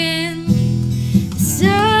friend. The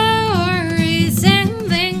story's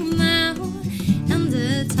ending now, and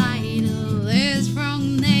the title is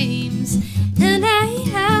Wrong Names. And I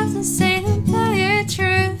have to say the entire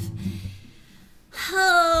truth.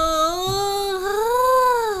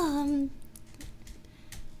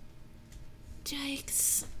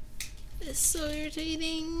 Yikes. It's so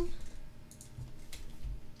irritating.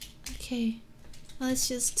 Okay, let's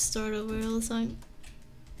just start over all the song.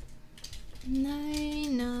 No.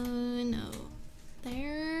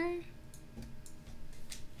 There.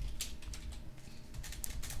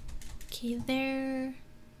 Okay, there.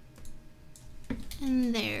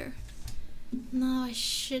 And there. No, I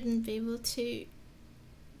shouldn't be able to.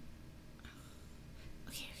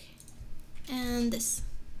 Okay. And this.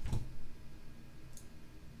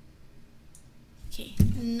 Okay,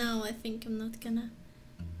 now I think I'm not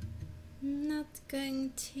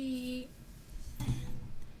going to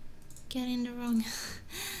get in the wrong.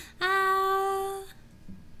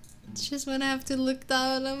 It's just when I have to look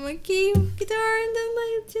down on my guitar and then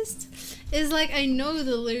I just, it's like I know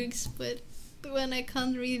the lyrics, but when I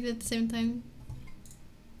can't read at the same time,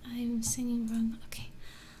 I'm singing wrong. Okay.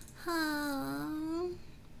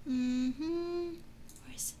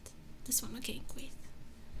 Where is it? This one. Okay, wait.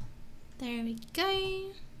 There we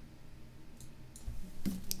go.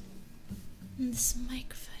 And this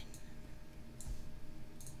microphone.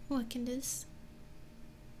 What can this?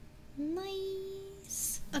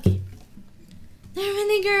 Nice. Okay. There are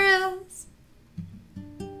many girls.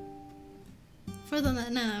 For the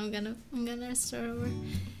no, I'm gonna start over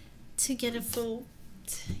to get a full,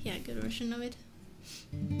 good version of it.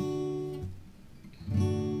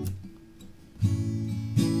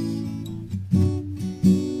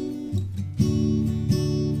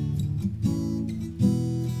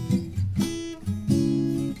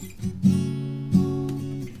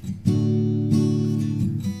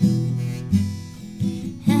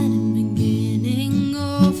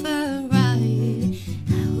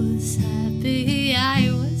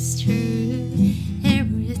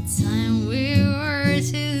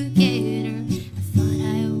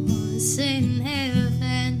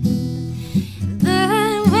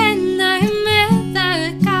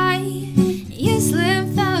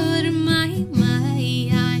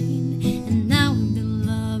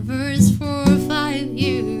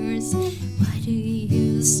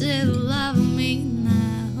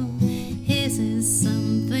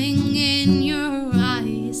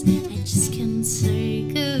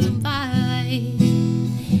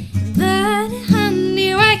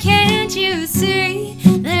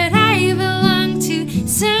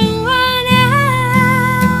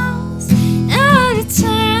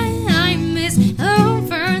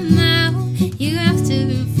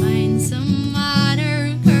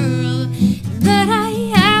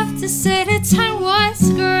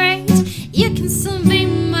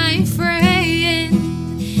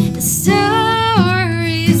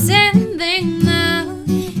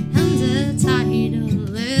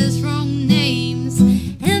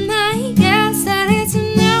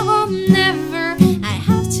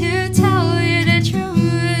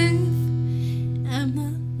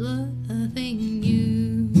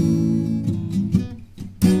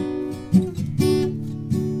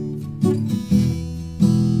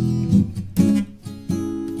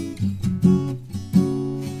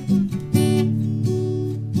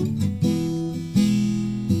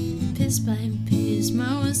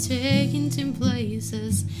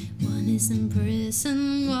 In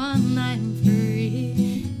prison, one night I'm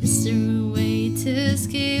free. Is there a way to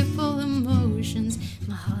escape all emotions?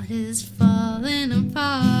 My heart is falling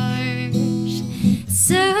apart.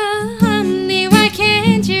 So honey, why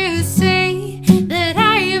can't you say that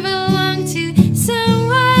I belong to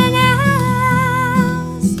someone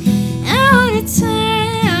else? Oh, the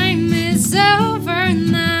time is over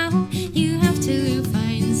now. You have to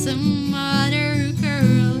find some other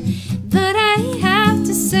girl. But I have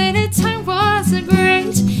to say the time was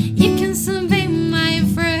great. You can still be my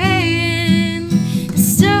friend. The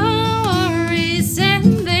story's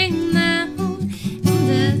ending now, and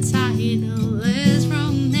the title is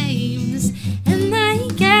Wrong Names.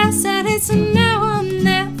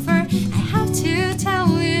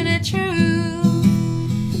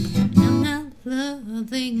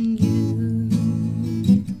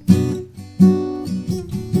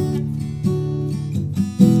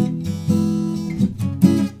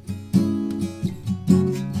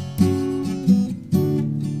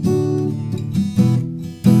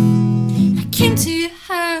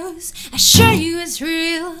 it's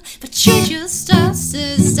real, but you just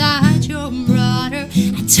decide your brother.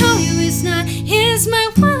 I told you it's not, he's my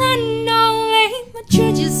one and only, but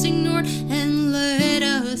you just ignored and let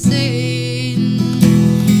us in.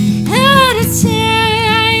 And the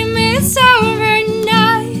time is over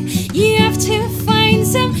now, you have to find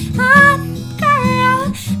some other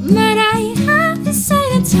girl. But I have to say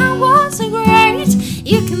that time wasn't great.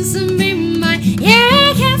 You can send me mine,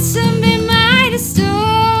 you can send me mine. The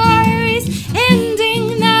story's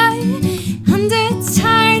ending now, and the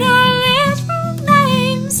title little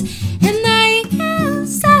names, and I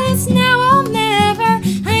guess that it's now or never.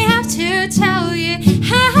 I have to tell you,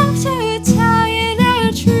 have to tell you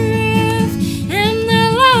the truth, and the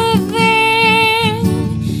loving,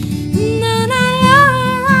 not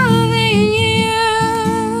loving you.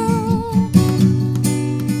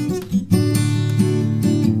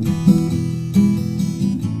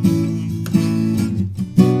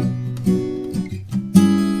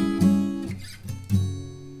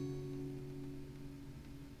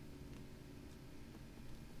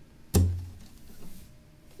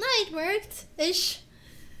 No, it worked ish,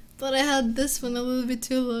 but I had this one a little bit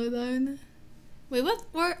too low down. Wait, what?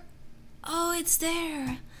 Where? Oh, it's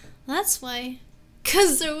there. That's why.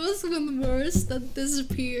 Cause there was one verse that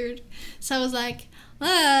disappeared, so I was like,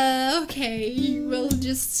 okay, we'll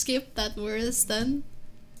just skip that verse then.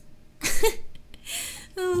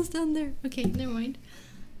 I was down there. Okay, never mind.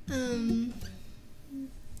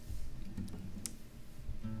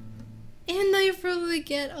 Even though you probably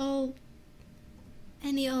get all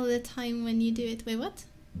the time when you do it. Wait, what?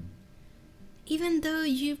 Even though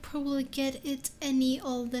you probably get it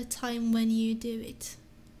all the time when you do it.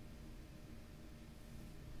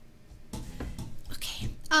 Okay.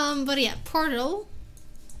 But yeah, Portal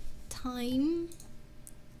time.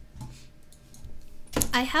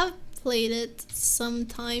 I have played it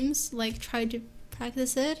sometimes, like tried to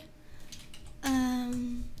practice it.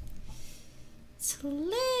 It's a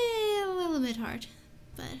little bit hard,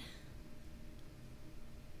 but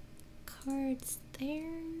cards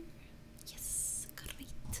there. Yes,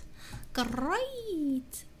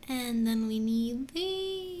 great. And then we need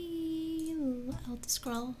the auto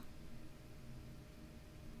scroll.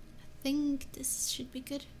 I think this should be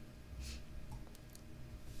good.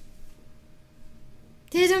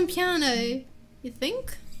 Did it on piano, you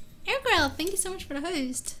think? Airgirl, thank you so much for the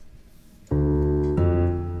host.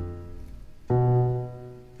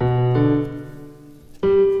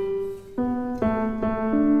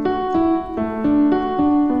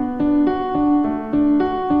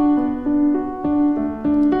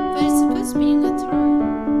 But it's supposed to be in guitar.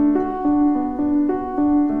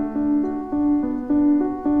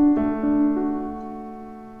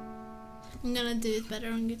 I'm gonna do it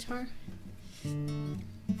better on guitar.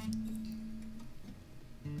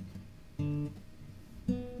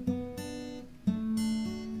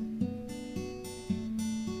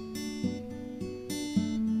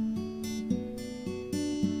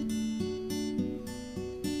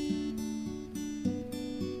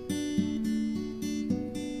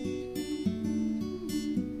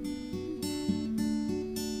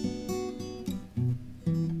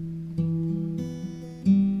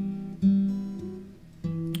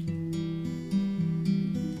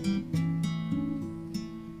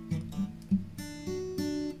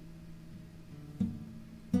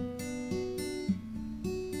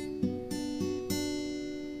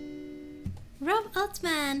 Rob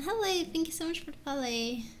Altman, hello, thank you so much for the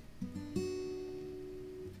follow.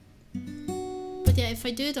 But yeah, if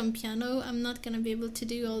I do it on piano, I'm not gonna be able to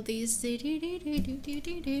do all these because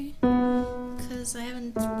I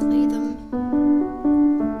haven't played them.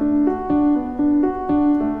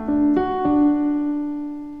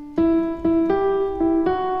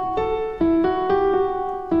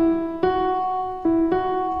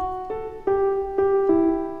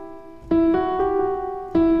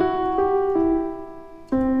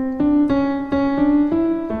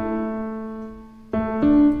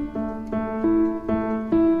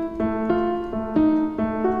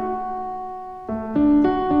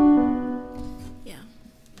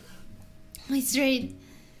 Straight.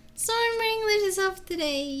 So my English is off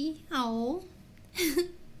today. Oh,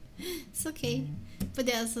 it's okay. But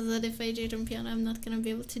yeah, so that if I do it on piano, I'm not gonna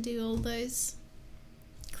be able to do all those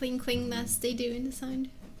cling cling that they do in the sound.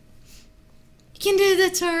 You can do the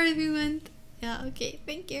guitar if you want. Yeah, okay,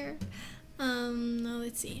 thank you. Now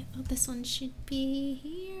let's see. Oh, this one should be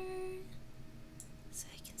here, so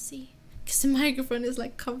I can see. Cause the microphone is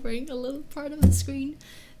like covering a little part of the screen.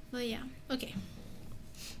 But yeah, okay.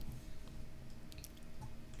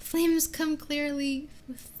 Flames come clearly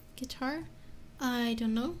with guitar. I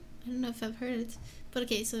don't know if I've heard it. But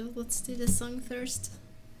okay, so let's do this song first.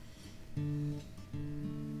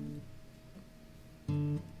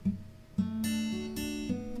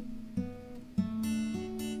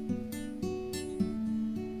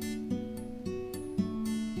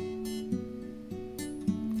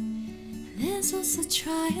 This was a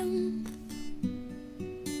triumph.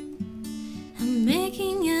 I'm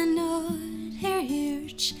making an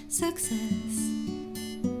huge success.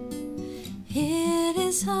 It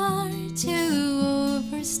is hard to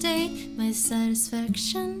overstate my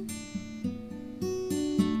satisfaction.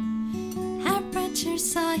 Aperture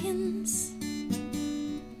science.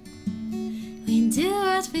 We do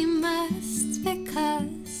what we must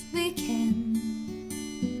because we can.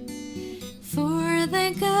 For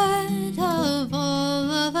the good of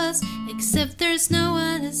all of us, except there's no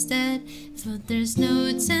one is dead. But there's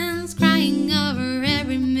no sense crying over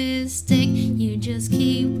every mistake. You just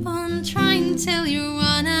keep on trying till you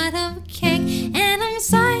run out of cake. And I'm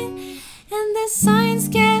signed, and the science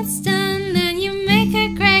gets done, and you make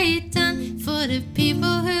a great done for the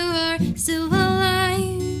people who are still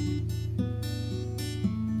alive.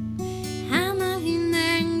 I'm not even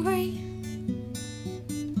angry.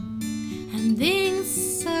 I'm being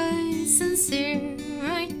so sincere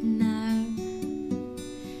right now.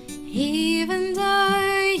 Even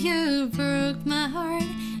though you broke my heart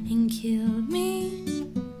and killed me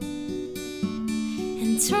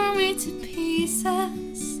and tore me to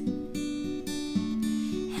pieces,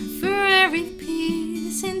 and threw every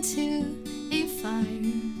piece into a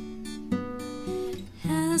fire.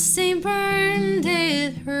 As they burned,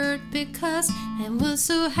 it hurt because I was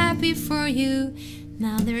so happy for you.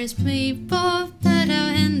 Now there's people put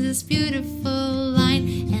out in this beautiful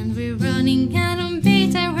line, and we're running out of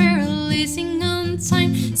beat and we're releasing on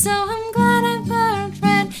time. So I'm glad I burned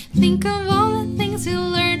red. Think of all the things you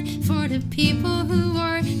learned for the people who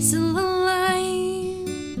are still alive.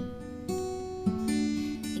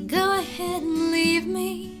 Go ahead and leave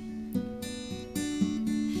me.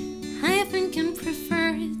 I think I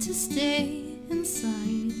prefer to stay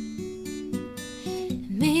inside.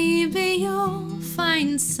 Maybe you'll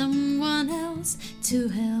find someone else to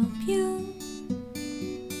help you.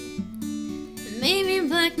 Maybe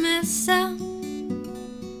black myself.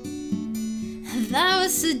 That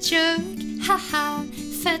was a joke, haha,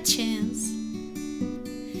 fat chance.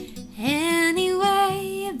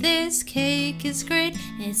 Anyway, this cake is great.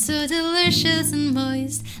 It's so delicious and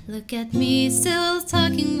moist. Look at me still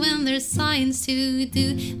talking when there's science to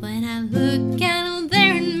do. When I look out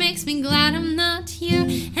there, it makes me glad I'm not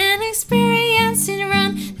you. And experience it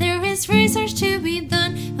around, there is research to be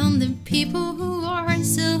done on the people who are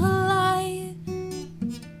still alive.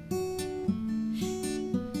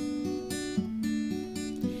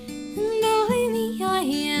 And believe me, I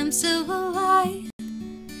am still alive.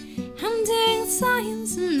 I'm doing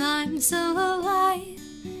science and I'm still alive.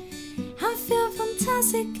 I feel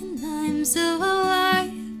fantastic and I'm still alive.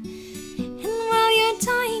 And while you're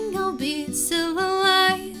dying, I'll be still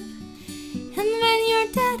alive. And when you're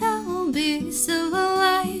dead, I will be still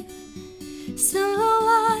alive. Still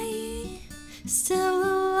alive. Still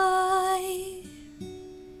alive.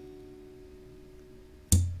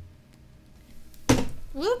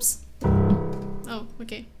 Whoops. Oh,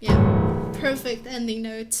 okay. Yeah. Perfect ending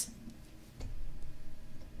note.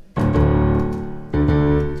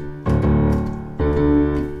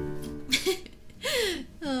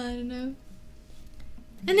 I don't know.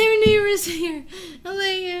 I never knew you were a singer.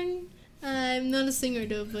 I'm not a singer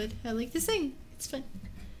though, but I like to sing. It's fun.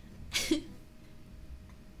 I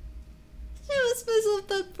was myself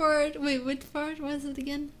that part. Wait, what part was it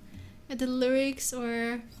again? The lyrics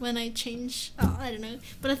or when I change? Oh, I don't know.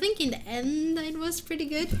 But I think in the end it was pretty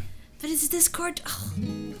good. But it's this chord.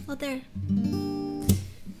 Oh, there.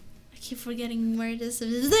 I keep forgetting where it is.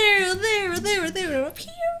 There, up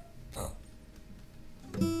here.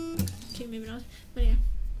 Okay, maybe not. But yeah.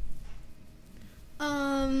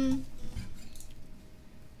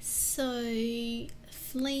 So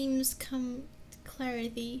flames come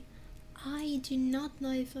clarity. I do not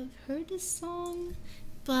know if I've heard this song,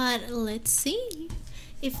 but let's see.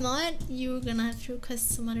 If not, you're gonna have to request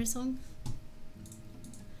some other song.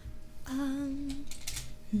 I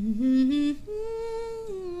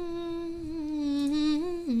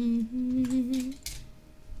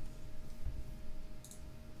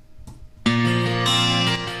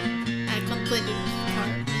can't play the guitar.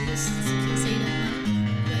 I just can say that now.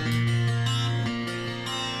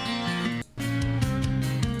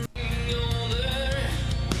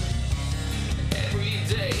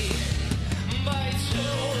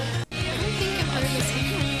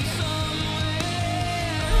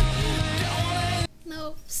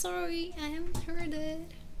 No, sorry, I haven't heard it.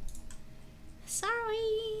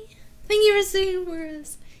 You're singing for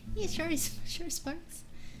us. Yeah, sure, Sparks.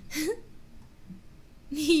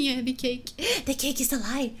 Yeah, the cake. The cake is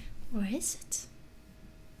alive. Where is it?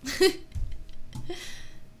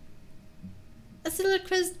 A silver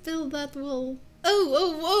crest build that wall.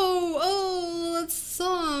 Oh, that's a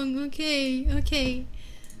song. Okay.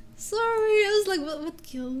 Sorry, I was like, what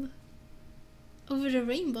killed? Over the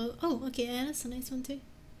rainbow. Oh, okay, yeah, that's a nice one too.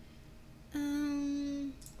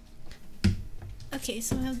 Okay,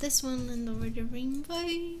 so I have this one and over the rainbow.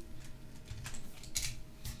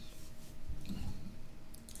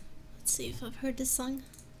 Let's see if I've heard this song.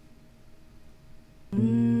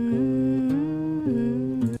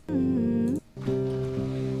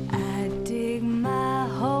 I dig my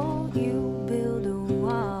hole, you build a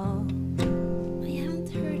wall. I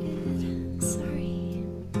haven't heard it. Sorry.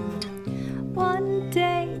 One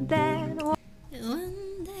day that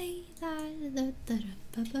One day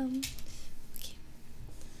Okay.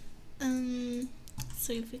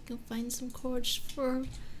 So if we can find some chords for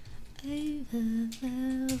over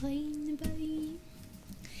the rainbow.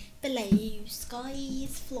 Blue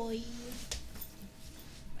skies fly.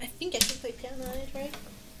 I think I should play piano on it, right?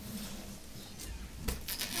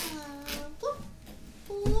 Boop,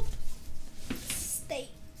 boop. Stay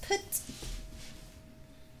put.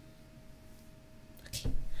 Okay.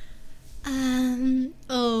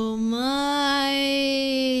 Oh my.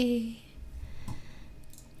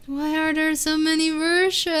 Why are there so many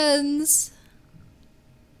versions?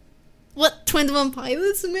 What, 21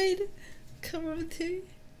 Pilots made cover 2?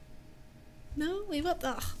 No? Wait, what?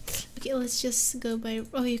 Ah. Okay, let's just go by.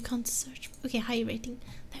 Oh, you can't search. Okay, high rating.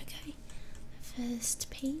 Okay. First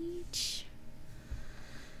page.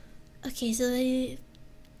 Okay, so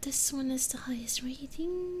this one is the highest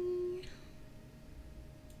rating.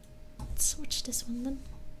 Let's switch this one then.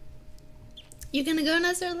 You're gonna go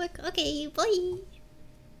now, sir? Like, okay, bye.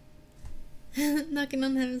 Knocking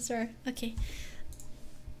on heaven's door. Okay.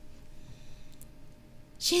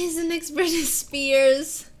 She's the next Britney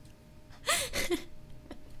Spears.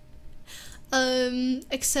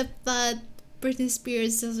 Except that Britney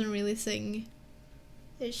Spears doesn't really sing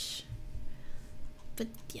ish. But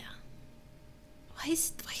yeah. Why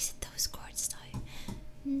is it those chords though?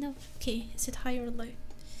 No. Okay, is it high or low?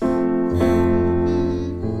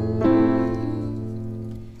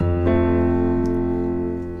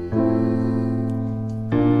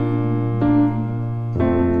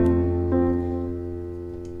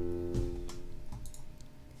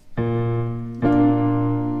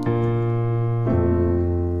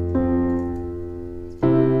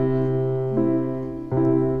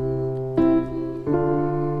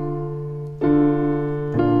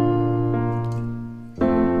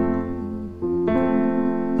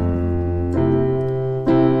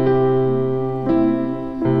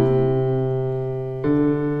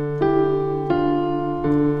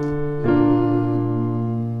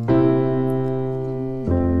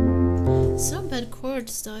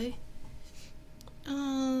 Chords though.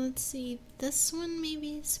 Let's see. This one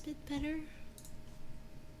maybe is a bit better.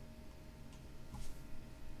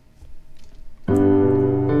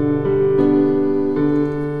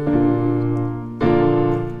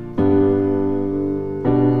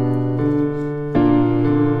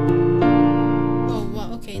 Oh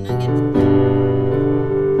wow. Okay, now get.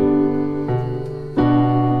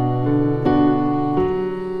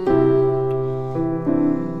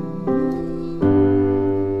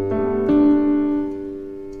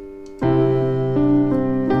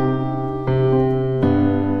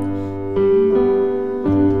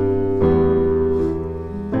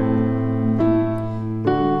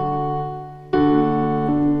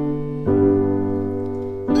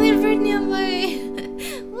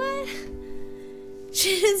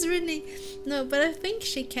 No, but I think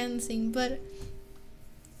she can sing, but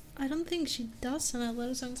I don't think she does in a lot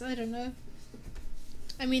of songs. I don't know.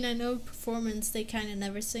 I mean, I know performance they kind of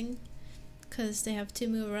never sing because they have to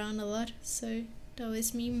move around a lot, so they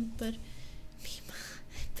always meme, but you know,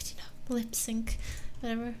 lip sync,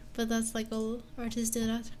 whatever. But that's like all artists do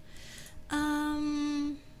that.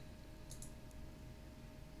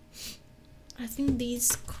 I think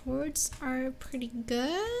these chords are pretty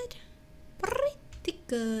good. Pretty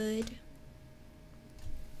good.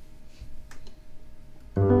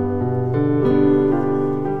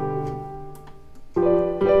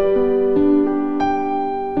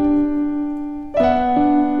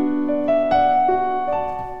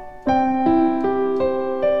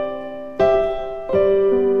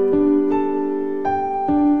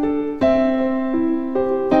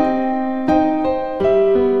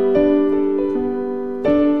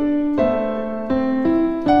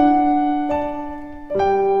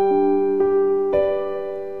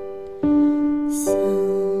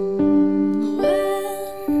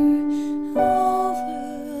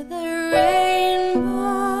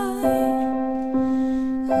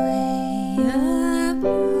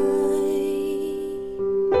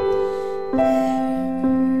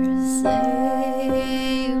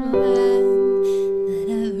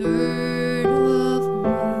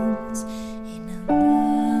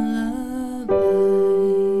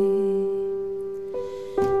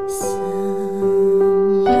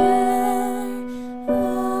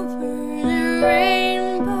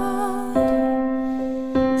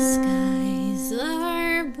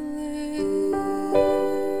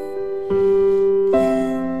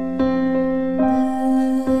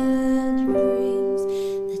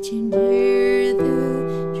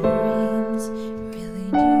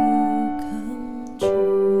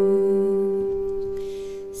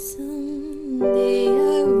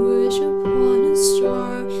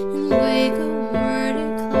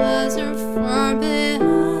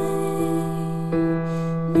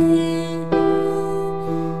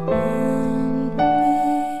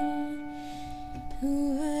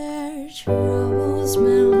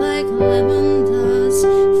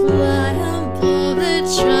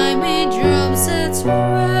 that's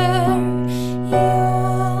where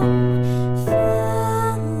you'll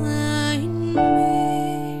find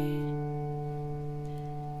me.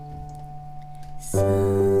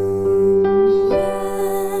 Somewhere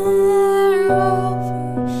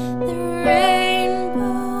over the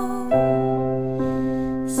rainbow,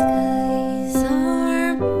 skies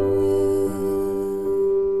are blue.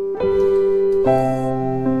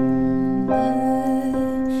 The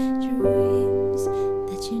dreams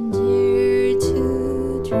that you dare to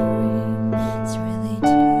dream is really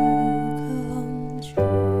do come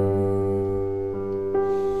true.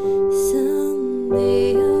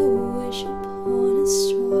 Someday I'll wish upon a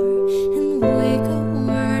star and wake up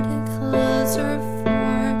where the clouds are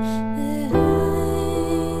far behind.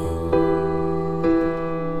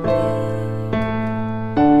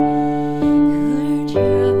 Where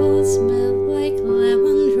troubles melt like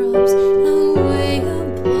lemon drops away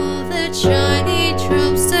above the shiny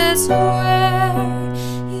drums, that's where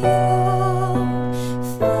you'll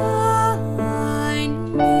find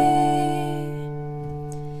me.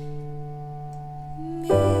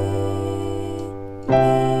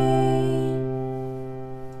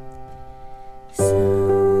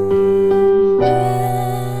 Somewhere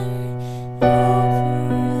over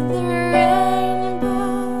the rainbow,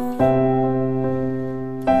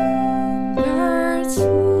 birds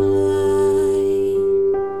fly,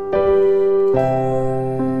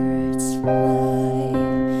 birds fly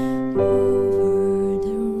over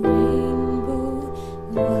the rainbow.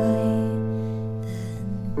 Why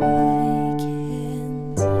then, why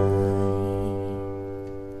can't I?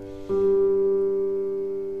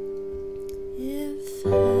 If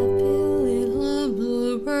happy little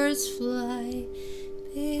bluebirds fly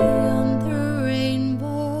beyond the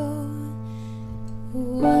rainbow,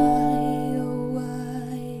 why, oh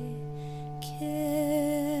why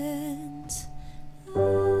can't I?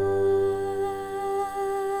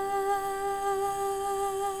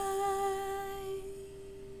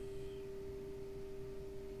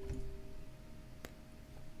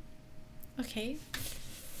 Okay.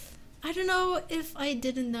 I don't know if I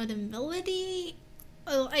didn't know the melody.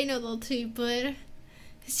 Well, I know that too, but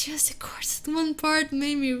it's just the chords. One part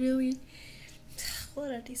made me really.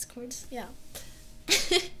 What are these chords? Yeah.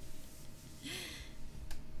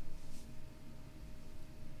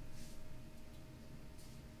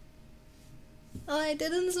 Oh, I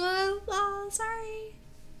didn't smile. Oh, sorry.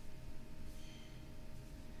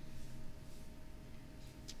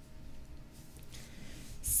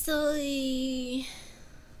 So,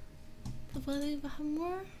 boleh paham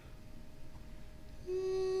more?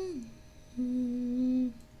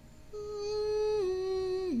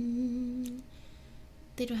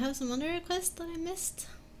 Did you have some other requests that I missed?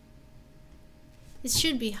 It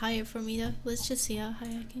should be higher for me though. Let's just see how high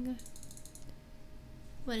I can go.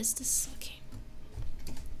 What is this? Okay.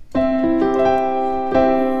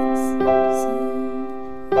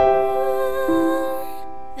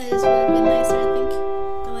 This would have been nicer, I think.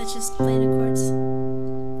 But let's just play the chords.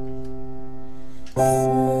 Somewhere.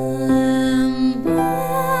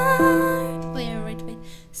 Wait, wait.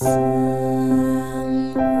 Somewhere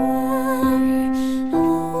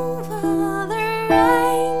over the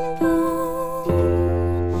rainbow,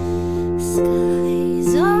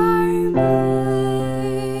 skies are blue,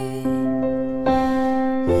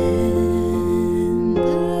 and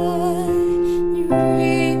the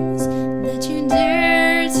dreams that you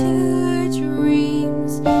dare to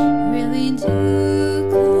dreams really do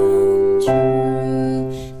come true.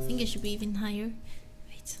 I think it should be even higher.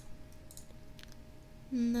 Wait.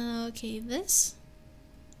 No, okay, this.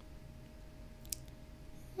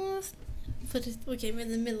 Put it okay in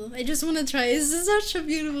the middle. I just want to try. This is such a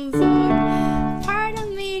beautiful song.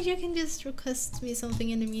 Pardon me, you can just request me something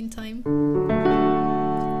in the meantime.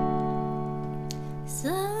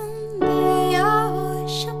 Someday I'll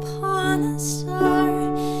wish upon a star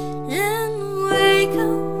and wake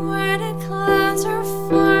up where the clouds are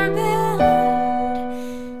far behind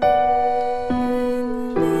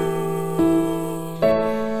me,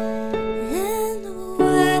 and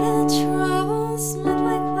where the troubles met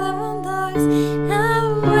like lemon dogs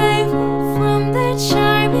away from their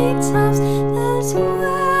charming tops, that's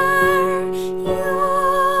where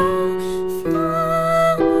you'll find me.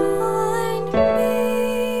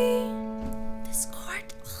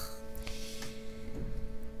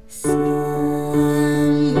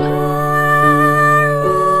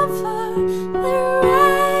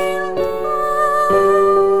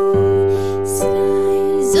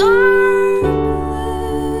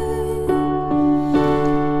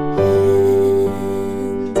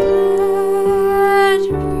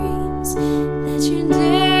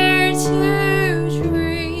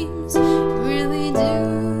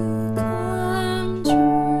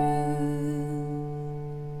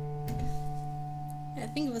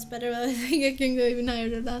 can go even higher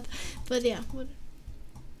than that. But yeah, what?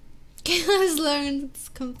 Let's learn. It's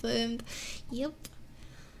confirmed. Yep.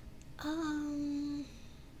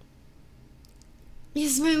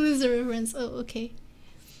 Yes, mine is a reference. Oh, okay.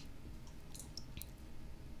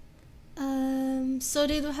 So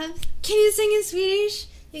did we have? Can you sing in Swedish?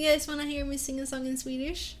 You guys wanna hear me sing a song in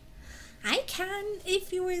Swedish? I can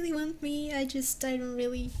if you really want me. I don't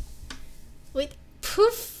really. Wait,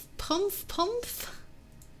 poof, pump, pump.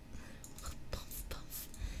 Pump, pump.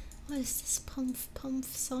 What is this pump, pump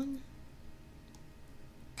song?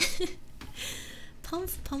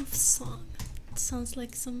 Pump, pump song. It sounds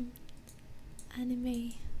like some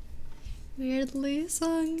anime weirdly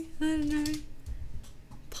song. I don't know.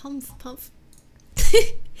 Pump, pump.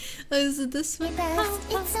 Oh, is it this one?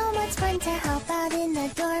 It's so much fun to help out in the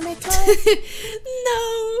dormitory. No,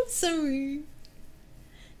 sorry.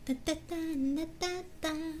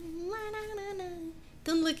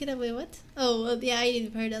 Don't look it up. Wait, what? Oh, well, yeah, I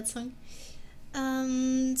didn't hear that song.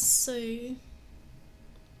 So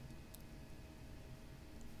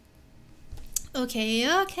okay,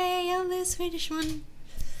 I'll do a Swedish one.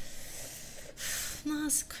 Now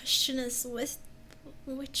the question is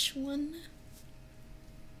which one?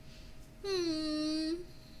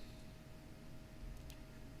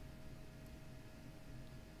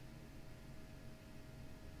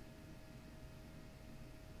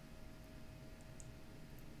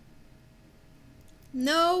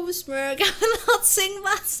 No, Smirk, I will not sing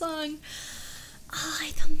that song. Oh,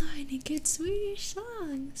 I don't know any good Swedish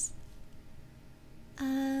songs.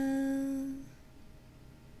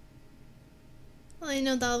 I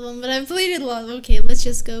know that one, but I've played it a lot. Okay, let's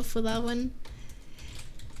just go for that one.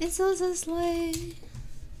 It's also like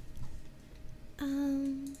I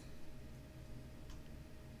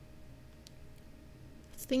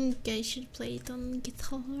think I should play it on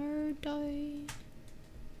guitar though.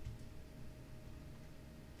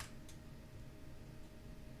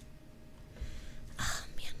 Ah,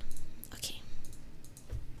 man. Okay.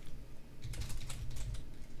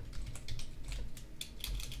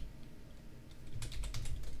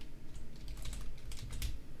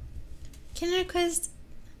 Can I request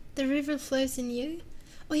The River Flows in You?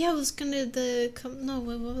 Oh yeah, I was gonna no,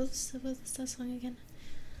 what was that song again?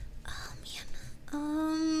 Oh man.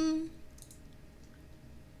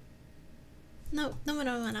 No.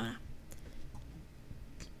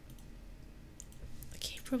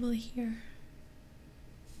 Okay, probably here.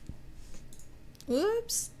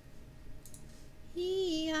 Whoops.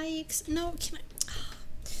 Yikes. No,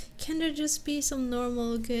 can there just be some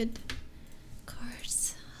normal good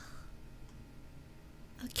chords?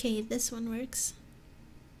 Okay, this one works.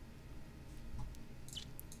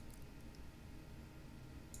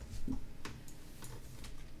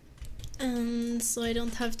 And so I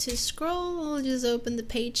don't have to scroll, I'll just open the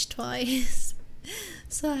page twice.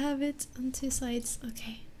 So I have it on two sides.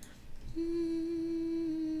 Okay.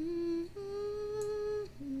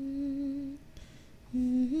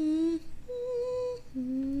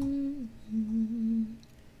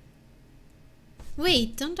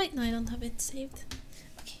 Wait, don't I? No, I don't have it saved.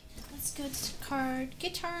 Okay, let's go to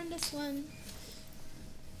guitar on this one.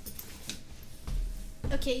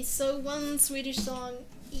 Okay, so one Swedish song.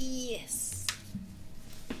 Yes.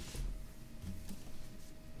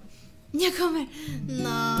 Jag kommer.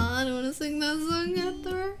 Nah, I don't want to sing that song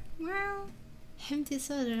after. Wow. Hem till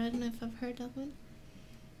Söder. I don't know if I've heard that one.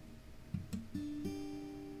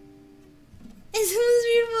 It's the most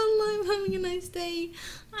beautiful. I'm having a nice day.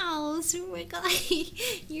 Oh, super guy.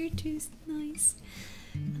 You're too nice.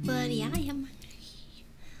 But yeah, I am.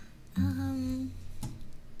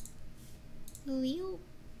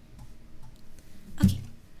 Okay.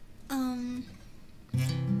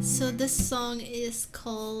 So this song is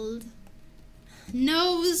called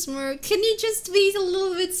No Smirk. Can you just be a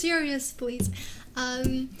little bit serious, please?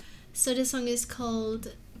 So this song is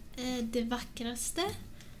called Det vackraste,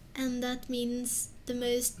 and that means the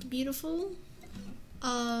most beautiful.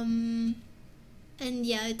 And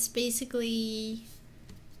yeah, it's basically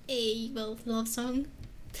a love song.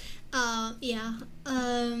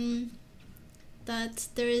 That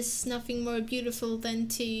there is nothing more beautiful than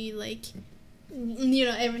to, like, you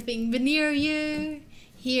know, everything be near you,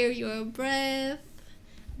 hear your breath,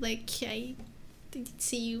 like I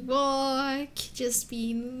see you walk, just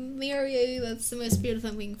be near you. That's the most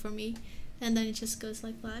beautiful thing for me. And then it just goes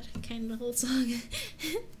like that, kind of the whole song.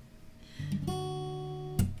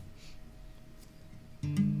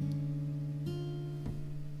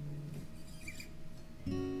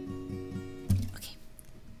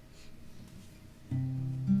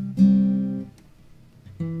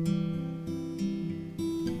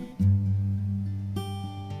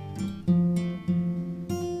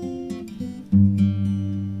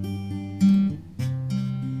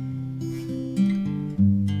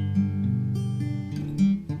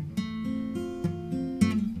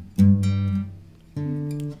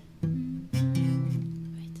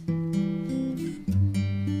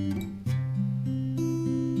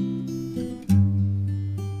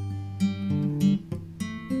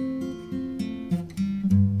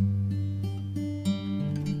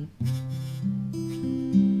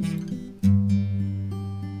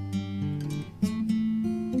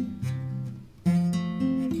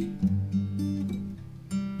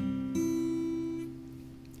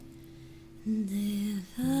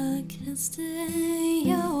 vackraste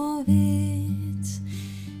jag vet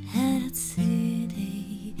är att se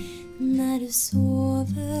dig när du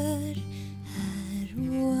sover. Här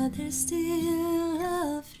råder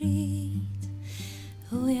stilla frid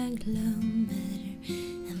och jag glömmer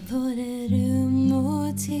både rum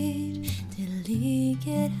och tid. Du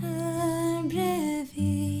ligger här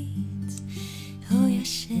bredvid och jag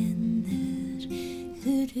känner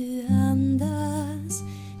hur du andas.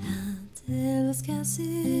 Att älskas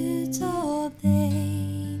utav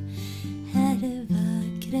dig är det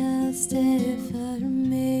vackraste för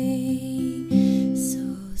mig.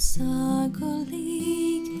 Så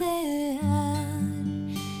sagolikt det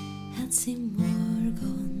är att se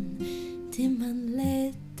morgondimman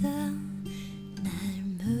lätta när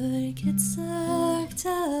mörkret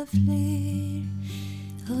sakta flyr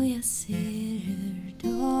och jag ser hur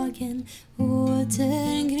dagen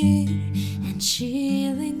åter gryr. En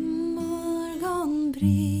kylig morgonbris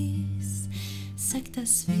sakta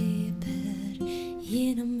sveper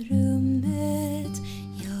genom rummet.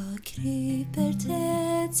 Jag kryper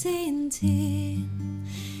tätt intill,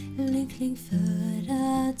 lycklig för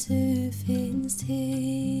att du finns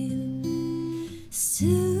till.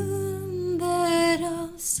 Stunder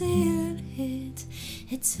av stillhet,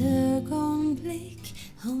 ett ögonblick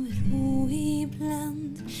av ro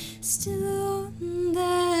ibland. Stunder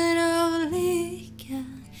av lycka,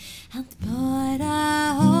 att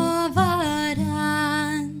bara ha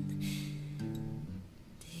varann.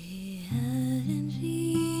 Det är en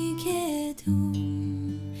rikedom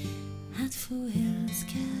att få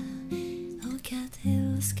älska och att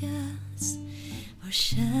älskas. Vår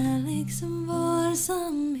kärlek som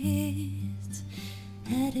varsamhet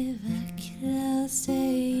är det vackraste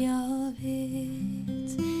jag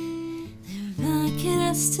vet. Det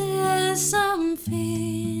vackraste som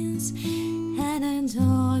finns är den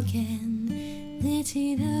dagen ner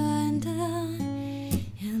till ända.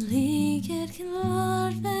 Jag ligger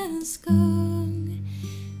klart med en skugg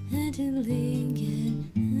när du ligger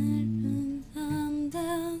här och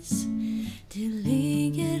andas. Du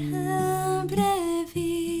ligger här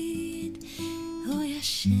bredvid och jag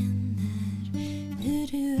känner hur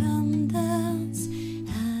du andas.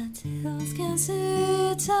 Att älskas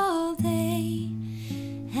utav dig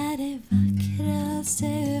är det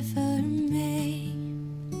vackraste för mig.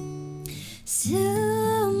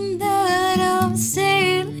 Stunder av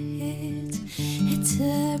stillhet, ett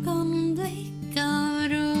ögonblick av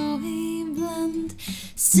ro ibland.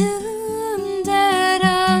 Stunder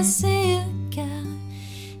av styrka,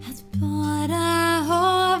 att bara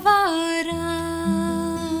ha varann.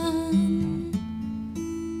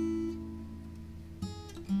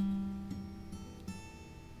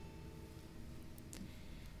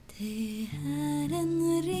 Det är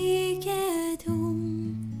en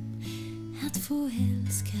rikedom att få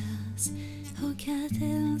älskas och att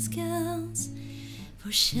älskas.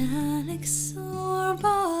 Vår kärleks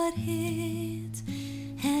sårbarhet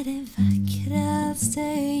är det vackraste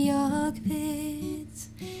jag vet.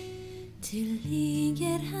 Du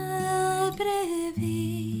ligger här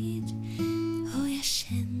bredvid och jag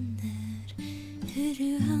känner hur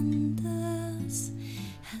du andas.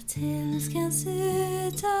 Att älskas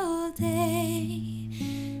utav dig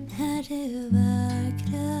är det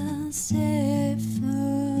vackraste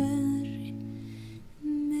för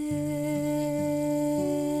mig.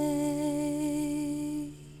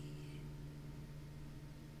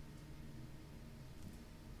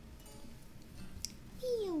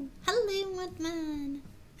 Hello, Woodman.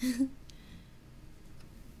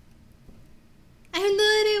 I have no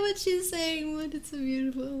idea what she's saying, but it's a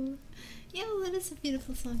beautiful. Yeah, well, it's a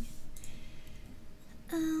beautiful song.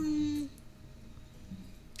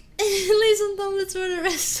 Listen, Tom, that's where the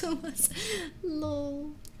rest of us.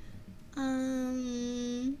 Lol.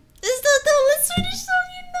 It's not the Swedish song,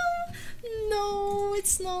 you know. No,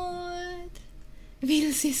 it's not.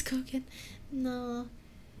 Venus is cooking. No.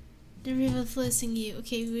 The river flows in you.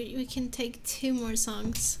 Okay, we can take 2 more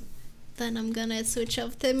songs. Then I'm gonna switch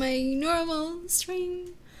off to my normal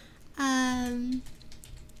stream.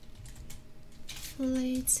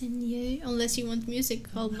 Floats in you. Unless you want music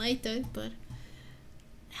all night though, but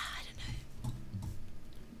I don't know.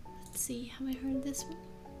 Let's see, have I heard this one?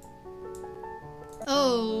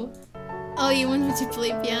 Oh, you want me to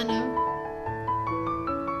play piano?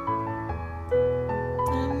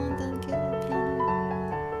 But I'm not that good at piano.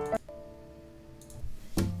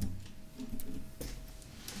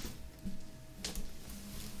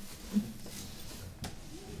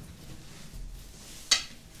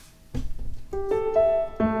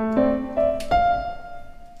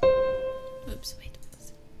 Oops, wait.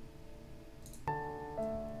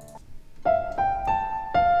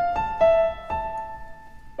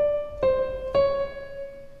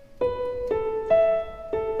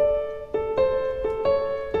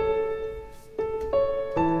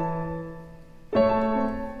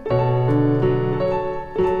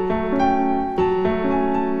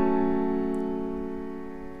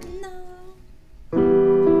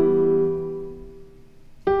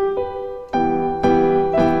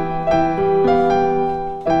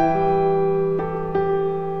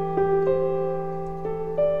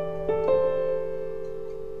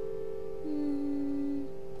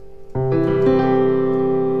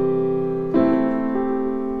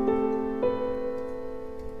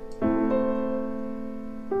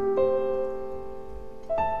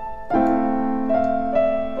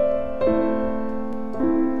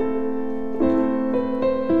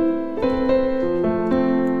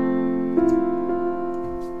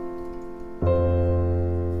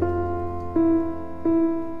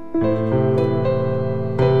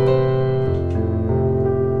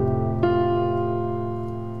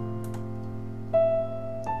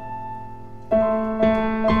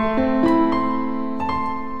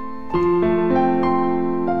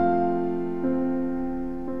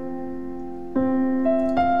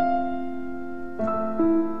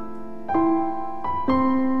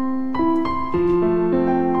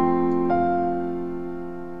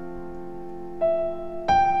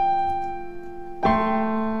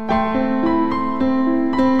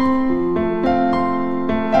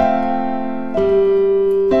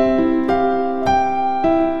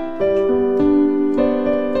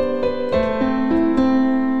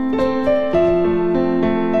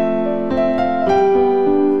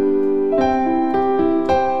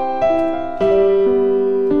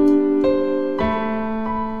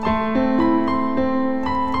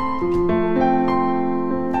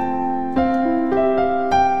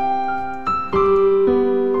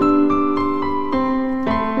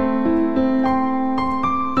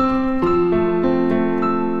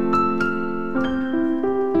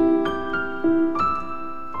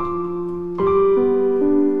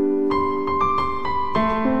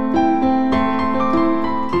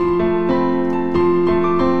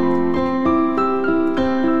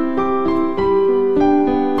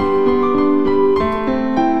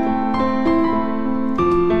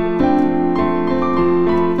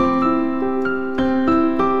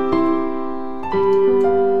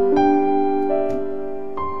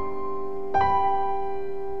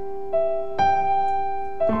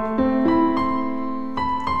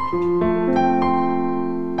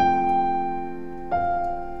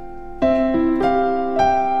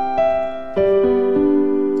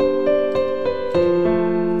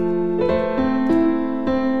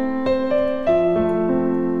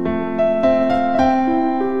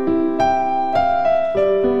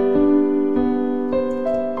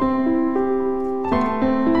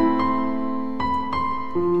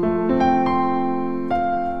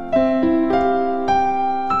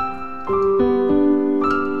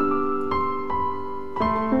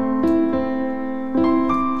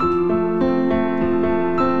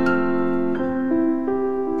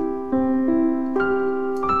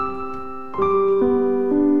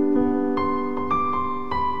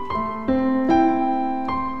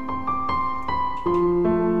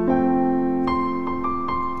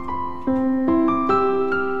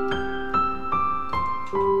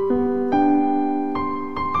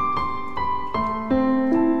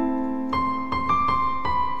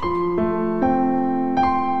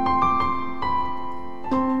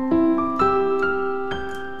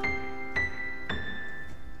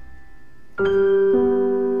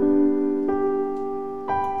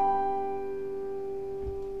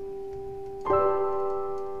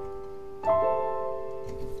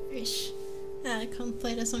 Ish. I can't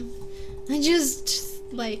play the song. I just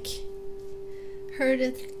like heard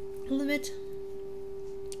it a little bit.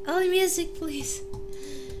 All music, please.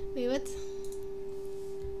 Wait, what?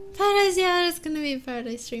 Paradise, yeah, it's gonna be a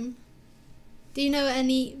Paradise stream. Do you know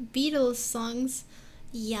any Beatles songs?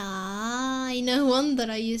 Yeah, I know one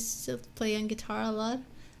that I used to play on guitar a lot.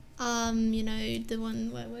 You know, the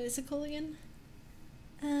one, what is it called again?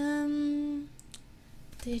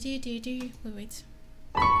 Wait.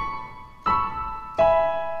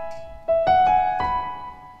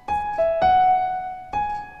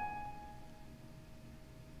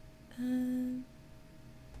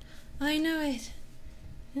 I know it.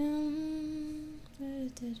 Oh,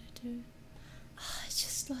 I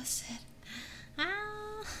just lost it.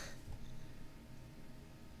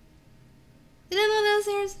 Did anyone else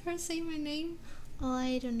hear say my name?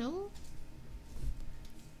 I don't know.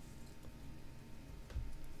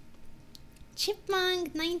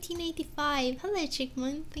 Chipmunk 1985. Hello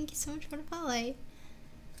Chipmunk, thank you so much for the follow.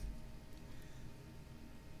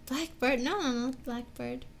 Blackbird, no, not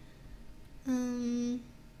Blackbird.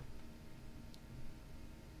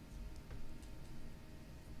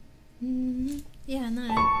 Yeah, no.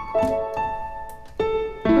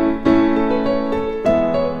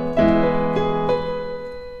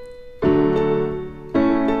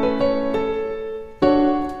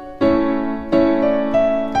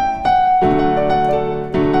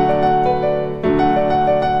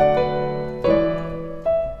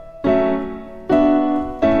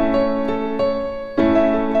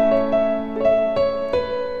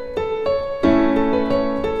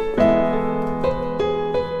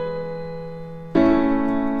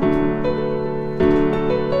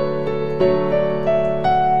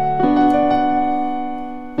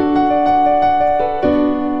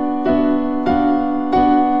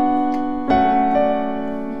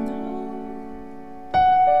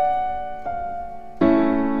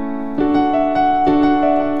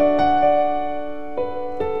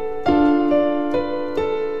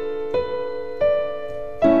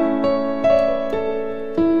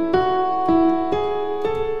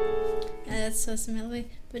 So smelly,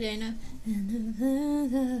 but I know. And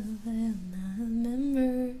I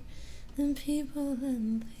remember the people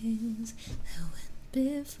and things that went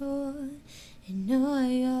before. I know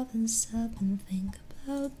I often stop and think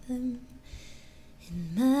about them.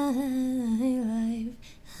 In my life,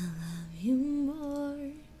 I love you more.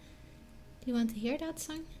 Do you want to hear that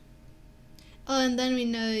song? Oh, and then we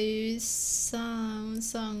know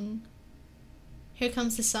song. Here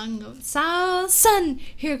comes the song of sun.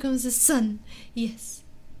 Here comes the sun. Yes.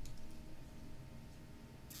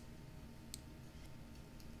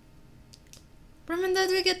 Remember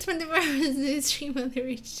that we get 24 hours to stream when they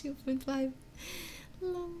reach 2.5.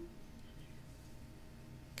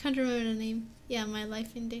 Can't remember the name. Yeah, my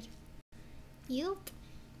life indeed. Yup.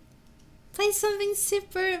 Play something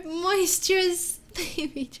super moisturous,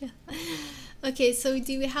 baby. Okay, so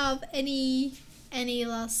do we have any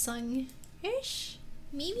last song? Ish?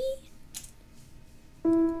 Maybe?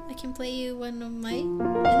 I can play you one of my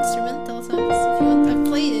instrumental songs if you want. I've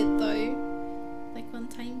played it though, like one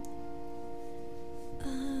time.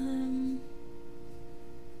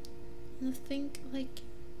 I think like,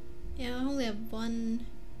 yeah, I only have one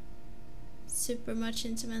super much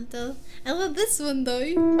instrumental. I love this one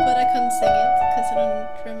though, but I can't sing it because I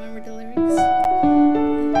don't remember the lyrics.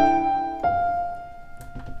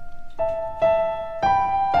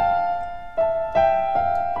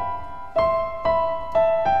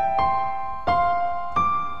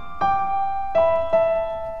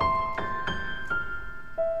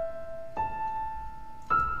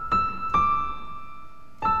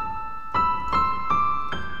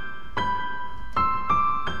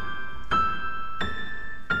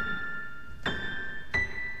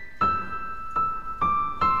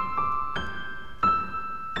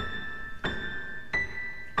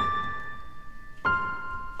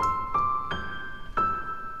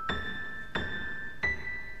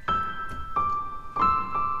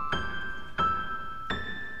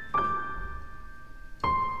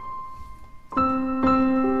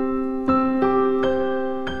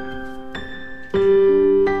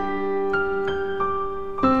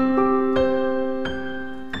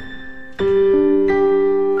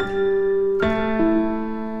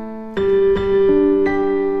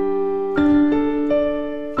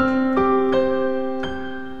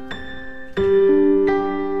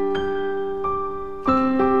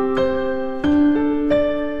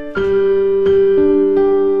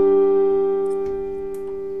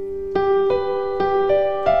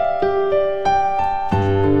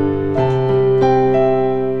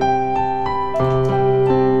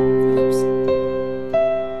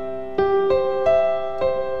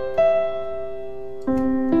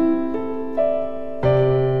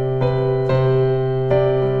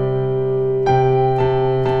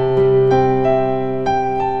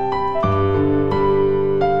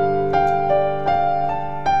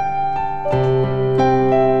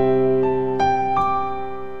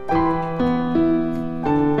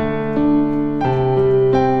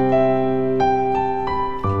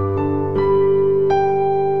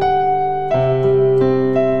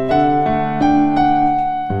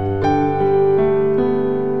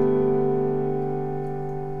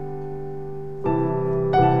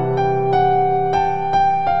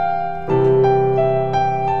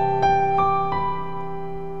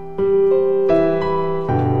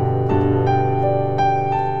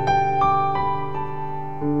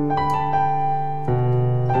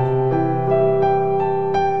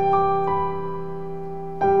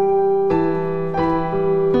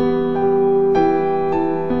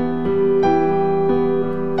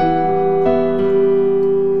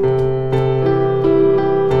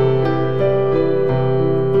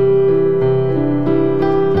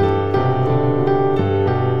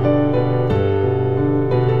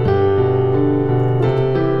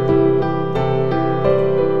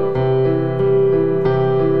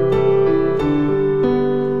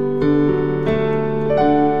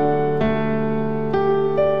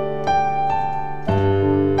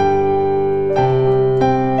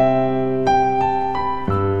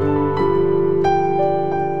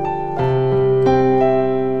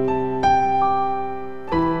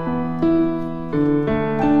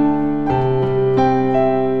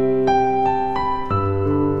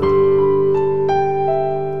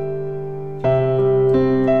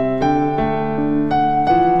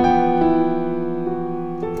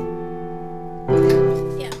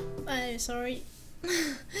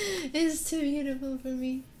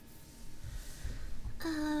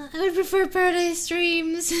 I would prefer Paradise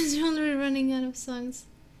Dreams since we're already running out of songs.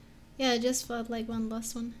 Yeah, I just felt like one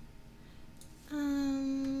last one.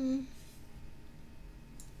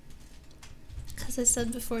 Because I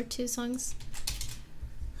said before 2 songs.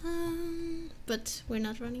 But we're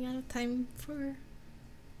not running out of time for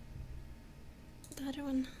the other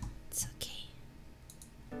one. It's okay.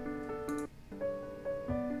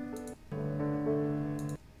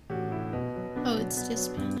 Oh, it's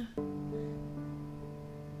just piano.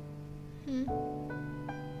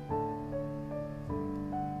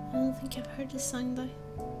 I don't think I've heard this song though.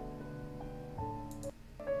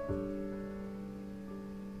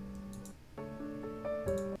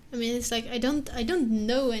 I mean, it's like I don't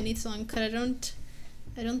know any song because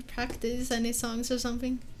I don't practice any songs or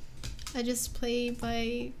something. I just play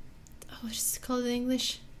by what is it called in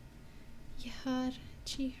English? Jihar,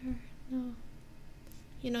 no.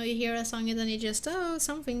 You know, you hear a song and then you just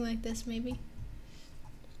something like this maybe.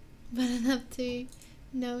 But I have to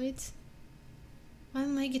know it. While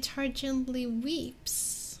my guitar gently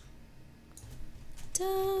weeps.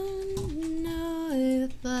 Don't know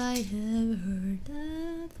if I have heard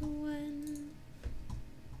that one.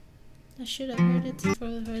 I should have heard it for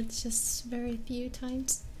heard just very few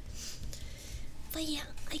times. But yeah,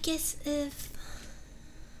 I guess if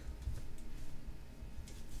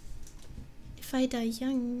I die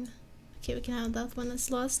young, okay, we can have that one as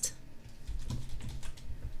last.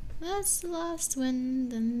 That's the last one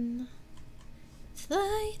then. If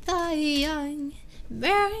I die young,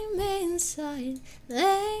 bury me inside,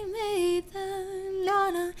 lay me down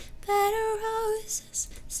on a bed of roses,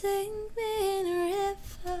 sing me in a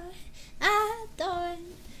river at dawn.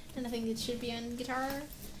 And I think it should be on guitar.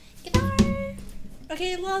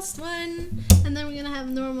 Okay, last one, and then we're gonna have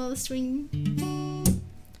normal string.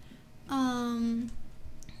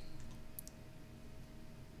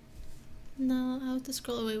 No, I have to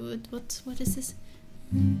scroll away with what is this?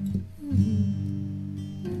 No.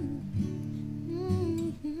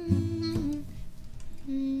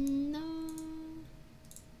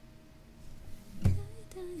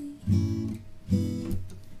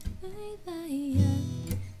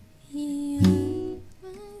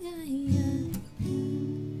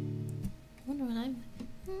 I wonder what I'm.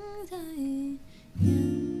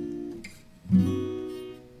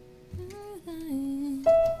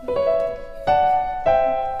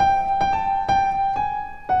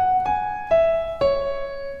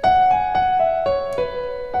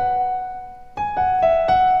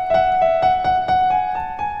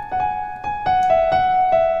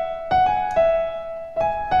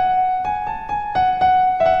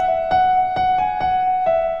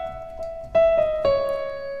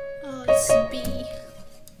 Oh, it's B.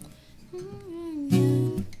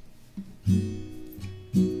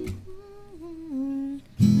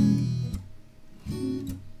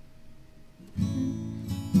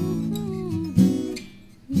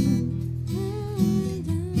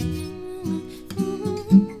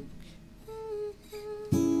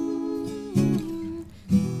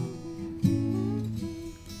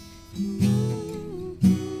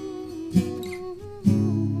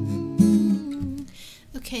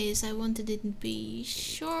 Okay, so I wanted it to be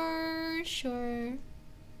sure.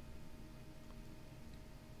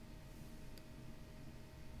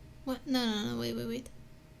 What? No, wait.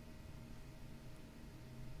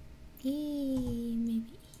 E, maybe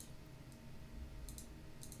E.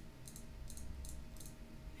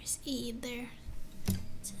 Where's E there?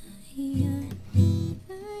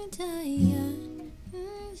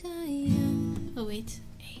 Oh wait,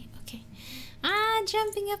 A, okay.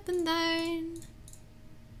 Jumping up and down.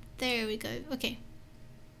 There we go, okay.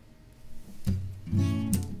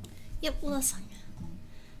 Yep, last song.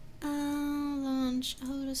 Launch,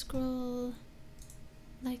 how to scroll.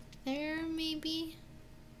 Like there, maybe?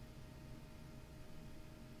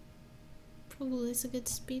 Probably is a good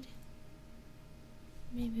speed.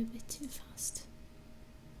 Maybe a bit too fast.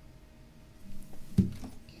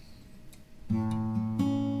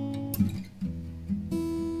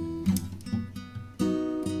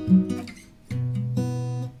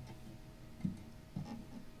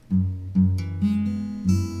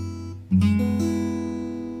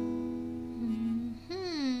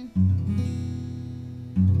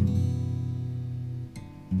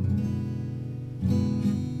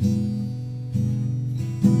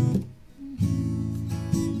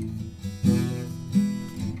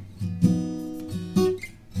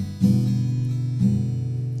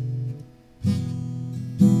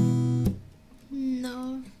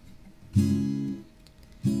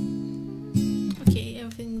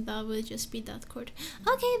 That would just be that chord.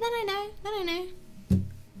 Okay, then I know.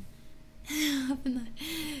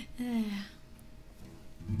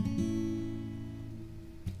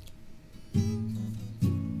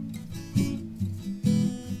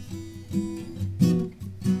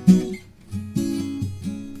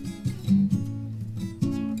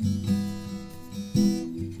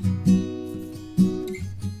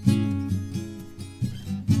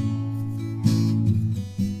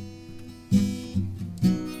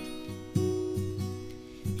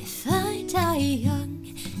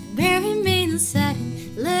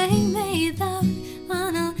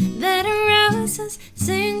 roses,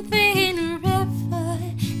 sink me in a river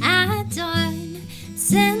at dawn.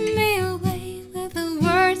 Send me away with the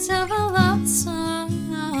words of a love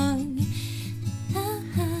song. Oh,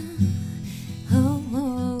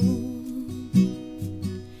 oh.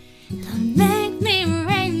 Don't make me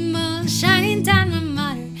rainbow shining down my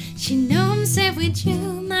mother. She knows I'm safe with you.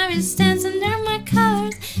 Mary stands under my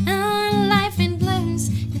colors, and life in blues.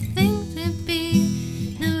 You think there'd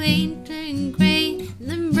be no angel in gray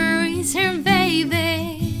that buries her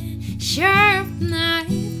baby. Sharp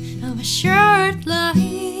knife of a short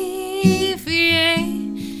life, yeah.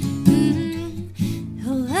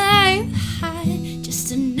 Well, I've had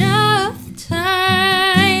just enough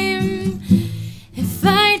time. If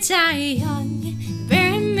I die young,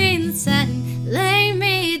 bury me in satin, lay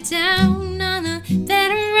me down on a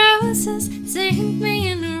bed of roses, sink me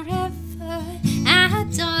in a river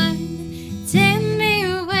at dawn. Take me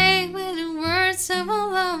away with the words of a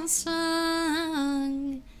love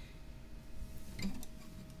song.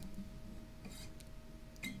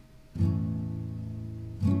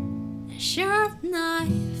 A sharp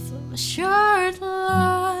knife of a short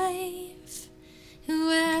life.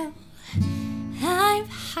 Well, I've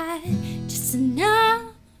had just enough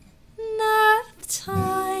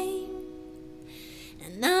time,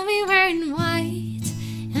 and I'll be wearing white,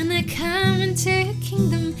 and I come into your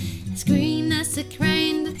kingdom as green as the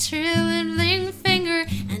grain, the trailing finger.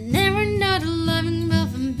 I never know the loving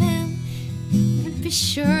of a man would be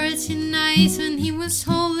sure tonight when he was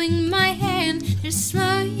holding my hand. There's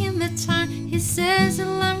smoke in the tongue, he says he'll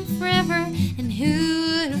love forever, and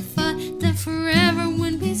who would have thought that forever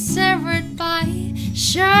would be severed by a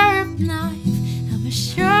sharp knife of a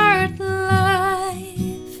short life.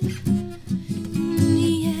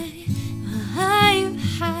 Yeah, I've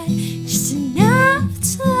had just enough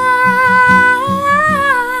time.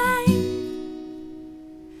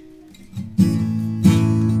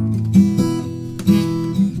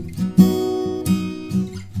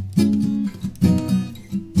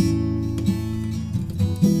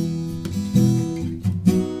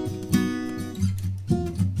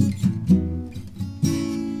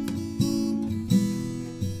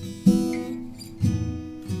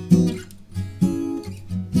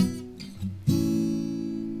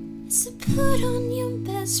 So put on your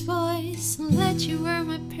best voice and let you wear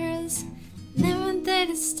my pearls. Never that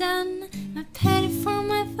it's done, I paid it for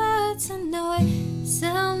my thoughts. I know I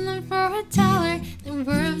sell them for $1. They're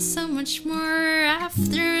worth so much more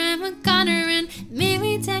after I'm a goner, and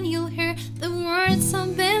maybe then you'll hear the words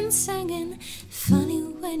I've been singing. Funny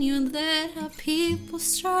when you let how people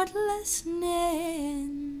start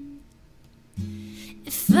listening.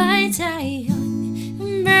 If I die young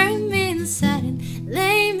and bury me in satin,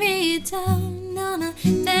 lay me down on a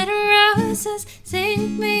bed of roses,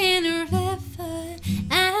 sink me in a river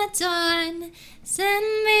at dawn.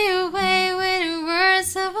 Send me away with the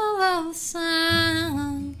words of a love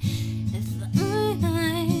song. If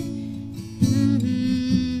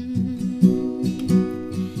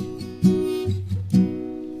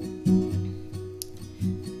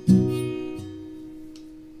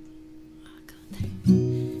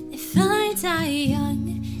If I die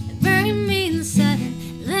young, bury me in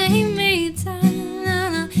satin, lay me down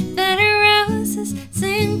on a bed of roses,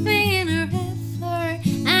 sink me in a river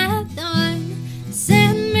at dawn.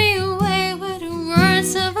 Send me away with the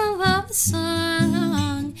words of a love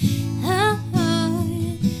song. Oh,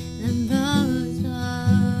 oh, the bows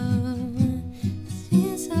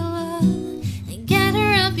seems so well. And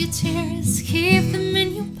gather up your tears, keep them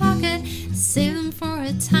in your pocket, save them for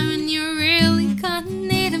a time when you're really gonna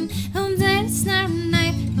need them. Oh, that's not a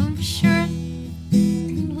knife of a short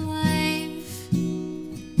life.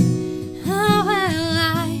 Oh, well,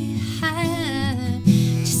 I had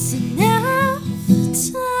just enough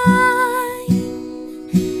time.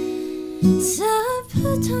 So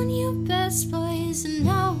put on your best boys and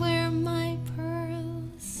I'll wear my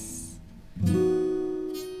pearls.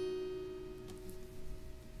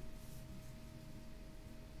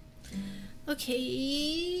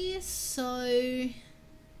 Okay, so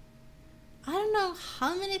I don't know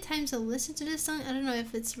how many times I listened to this song. I don't know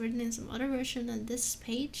if it's written in some other version on this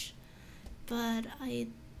page, but I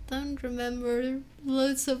don't remember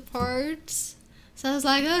loads of parts. So I was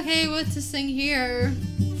like, okay, what to sing here?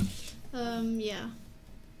 Yeah.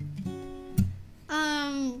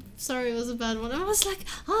 Sorry, it was a bad one. I was like,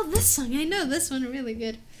 oh, this song, I know this one really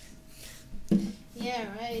good. Yeah,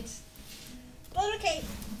 right. But okay.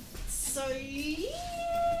 So yeah.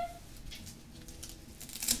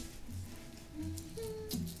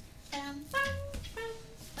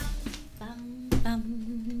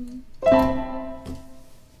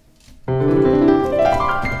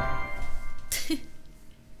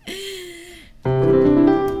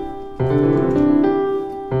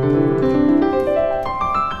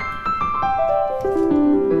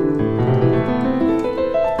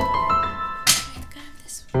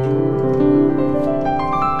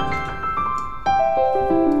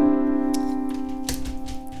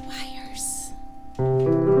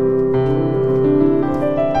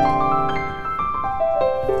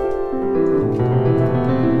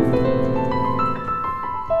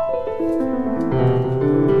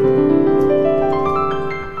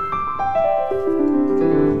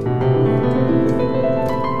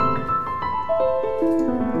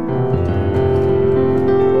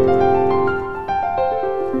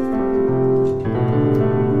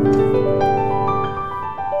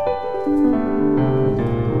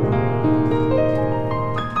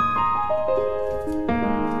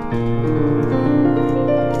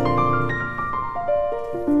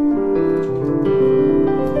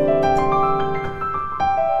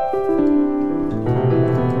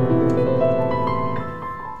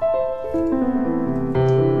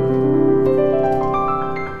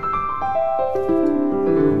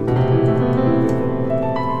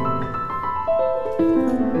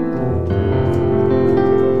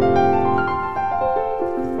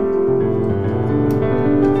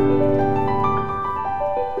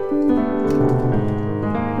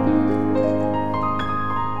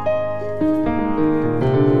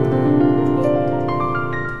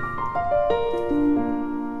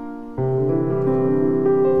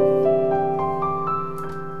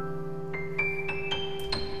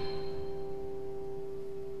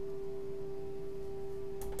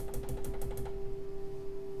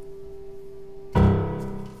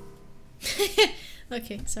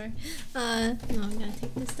 Okay, sorry. No, I'm gonna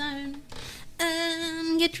take this down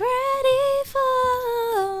and get ready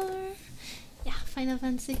for Final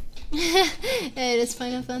Fantasy. It is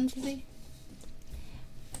Final Fantasy.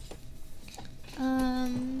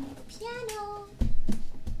 Piano.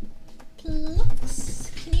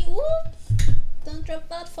 Plucks. Can you? Ooh, don't drop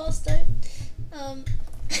that faster.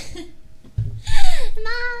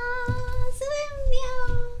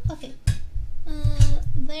 Okay.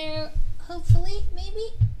 There. Hopefully,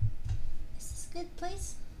 maybe. Is this a good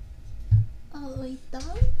place? All the way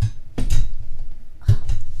down. Oh,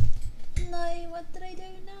 no, what did I do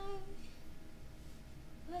now?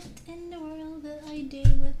 What in the world did I do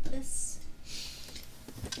with this?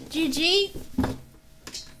 GG.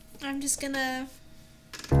 I'm just gonna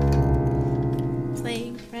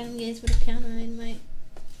play random games with a piano in my.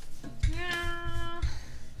 I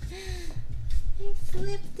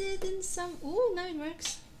flipped it in some. Oh, now it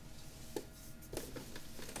works.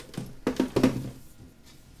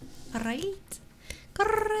 Great.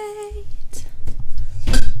 Great.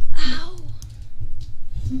 Ow.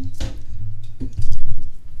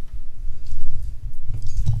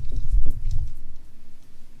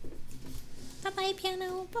 Bye bye,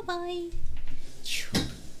 piano. Bye bye.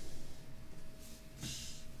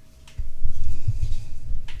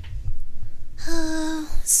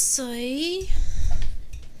 So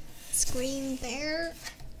screen there.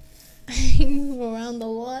 Move around a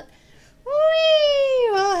lot. Whee!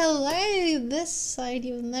 Well, hello. This side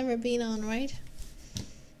you've never been on, right?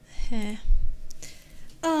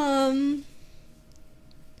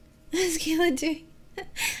 What's Kayla doing?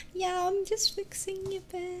 Yeah, I'm just fixing your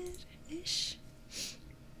bed-ish.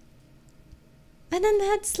 And then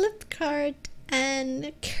that slip card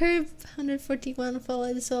and Curve 141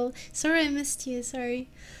 followed as well. Sorry I missed you, sorry.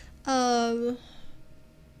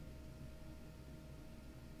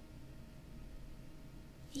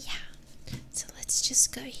 Yeah, so let's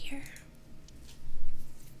just go here.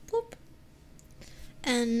 Boop.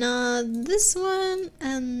 And not this one,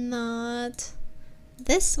 and not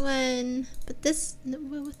this one, but this, no.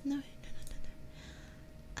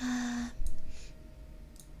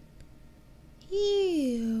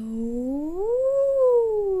 Ew.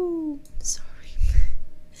 Sorry.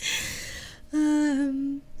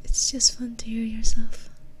 It's just fun to hear yourself.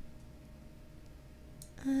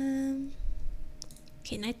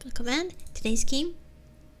 Okay, Nightblock command. Today's game.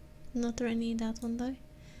 Not that I need that one though.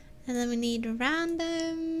 And then we need a random.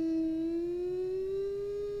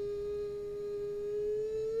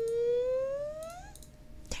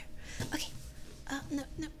 There. Okay. No.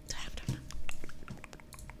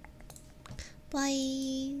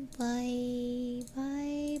 Bye.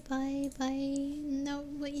 No,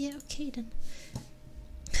 but yeah, okay then.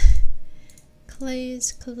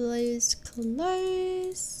 Close.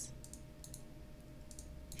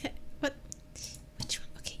 What? Which one?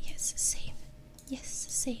 Okay, yes, save. Yes,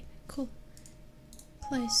 save. Cool.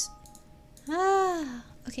 Close.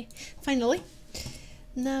 Okay, finally.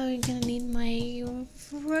 Now I'm gonna need my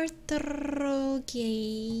retro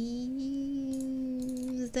games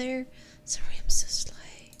there. Sorry, I'm so slow.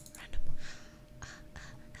 Random.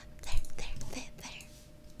 There.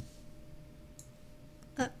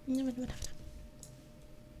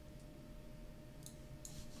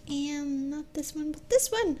 And not this one, but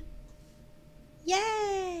this one.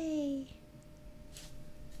 Yay!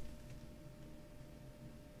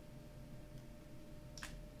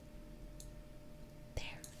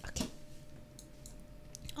 There. Okay.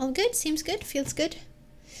 All good. Seems good. Feels good.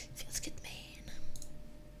 Feels good, man.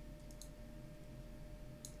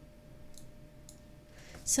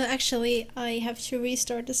 So actually, I have to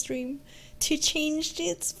restart the stream to change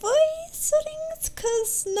its voice settings,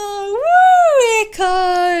 cause now we're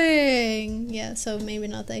echoing. Yeah, so maybe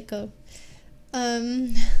not echo.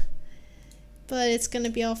 But it's gonna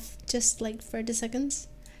be off just like 30 seconds.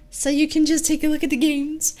 So you can just take a look at the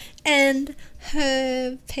games and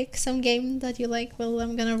pick some game that you like. Well,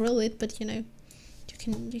 I'm gonna roll it, but you know,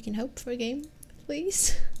 you can hope for a game,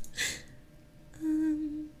 please.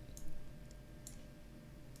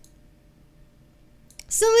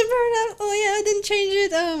 Silly Bird. Oh yeah, I didn't change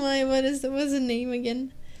it. Oh my, what's the name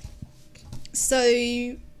again?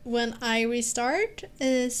 So when I restart,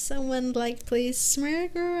 is someone like please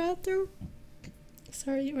Smirker out there?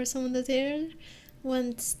 Sorry, or someone that there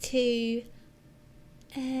wants to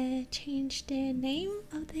change the name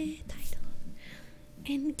of the title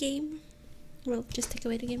and game. Well, just take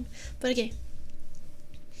away the game. But okay.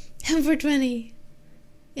 For 20.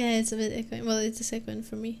 Yeah, it's a bit echoing. Well, it's a second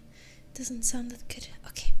for me. Doesn't sound that good.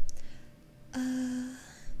 Okay.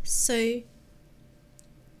 So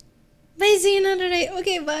Bye, see you another day.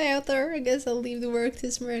 Okay, bye out there. I guess I'll leave the work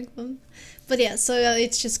to smirk them. But yeah, so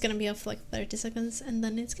it's just gonna be off like 30 seconds and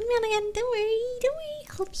then it's gonna be on again. Don't worry,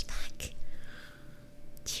 I'll be back.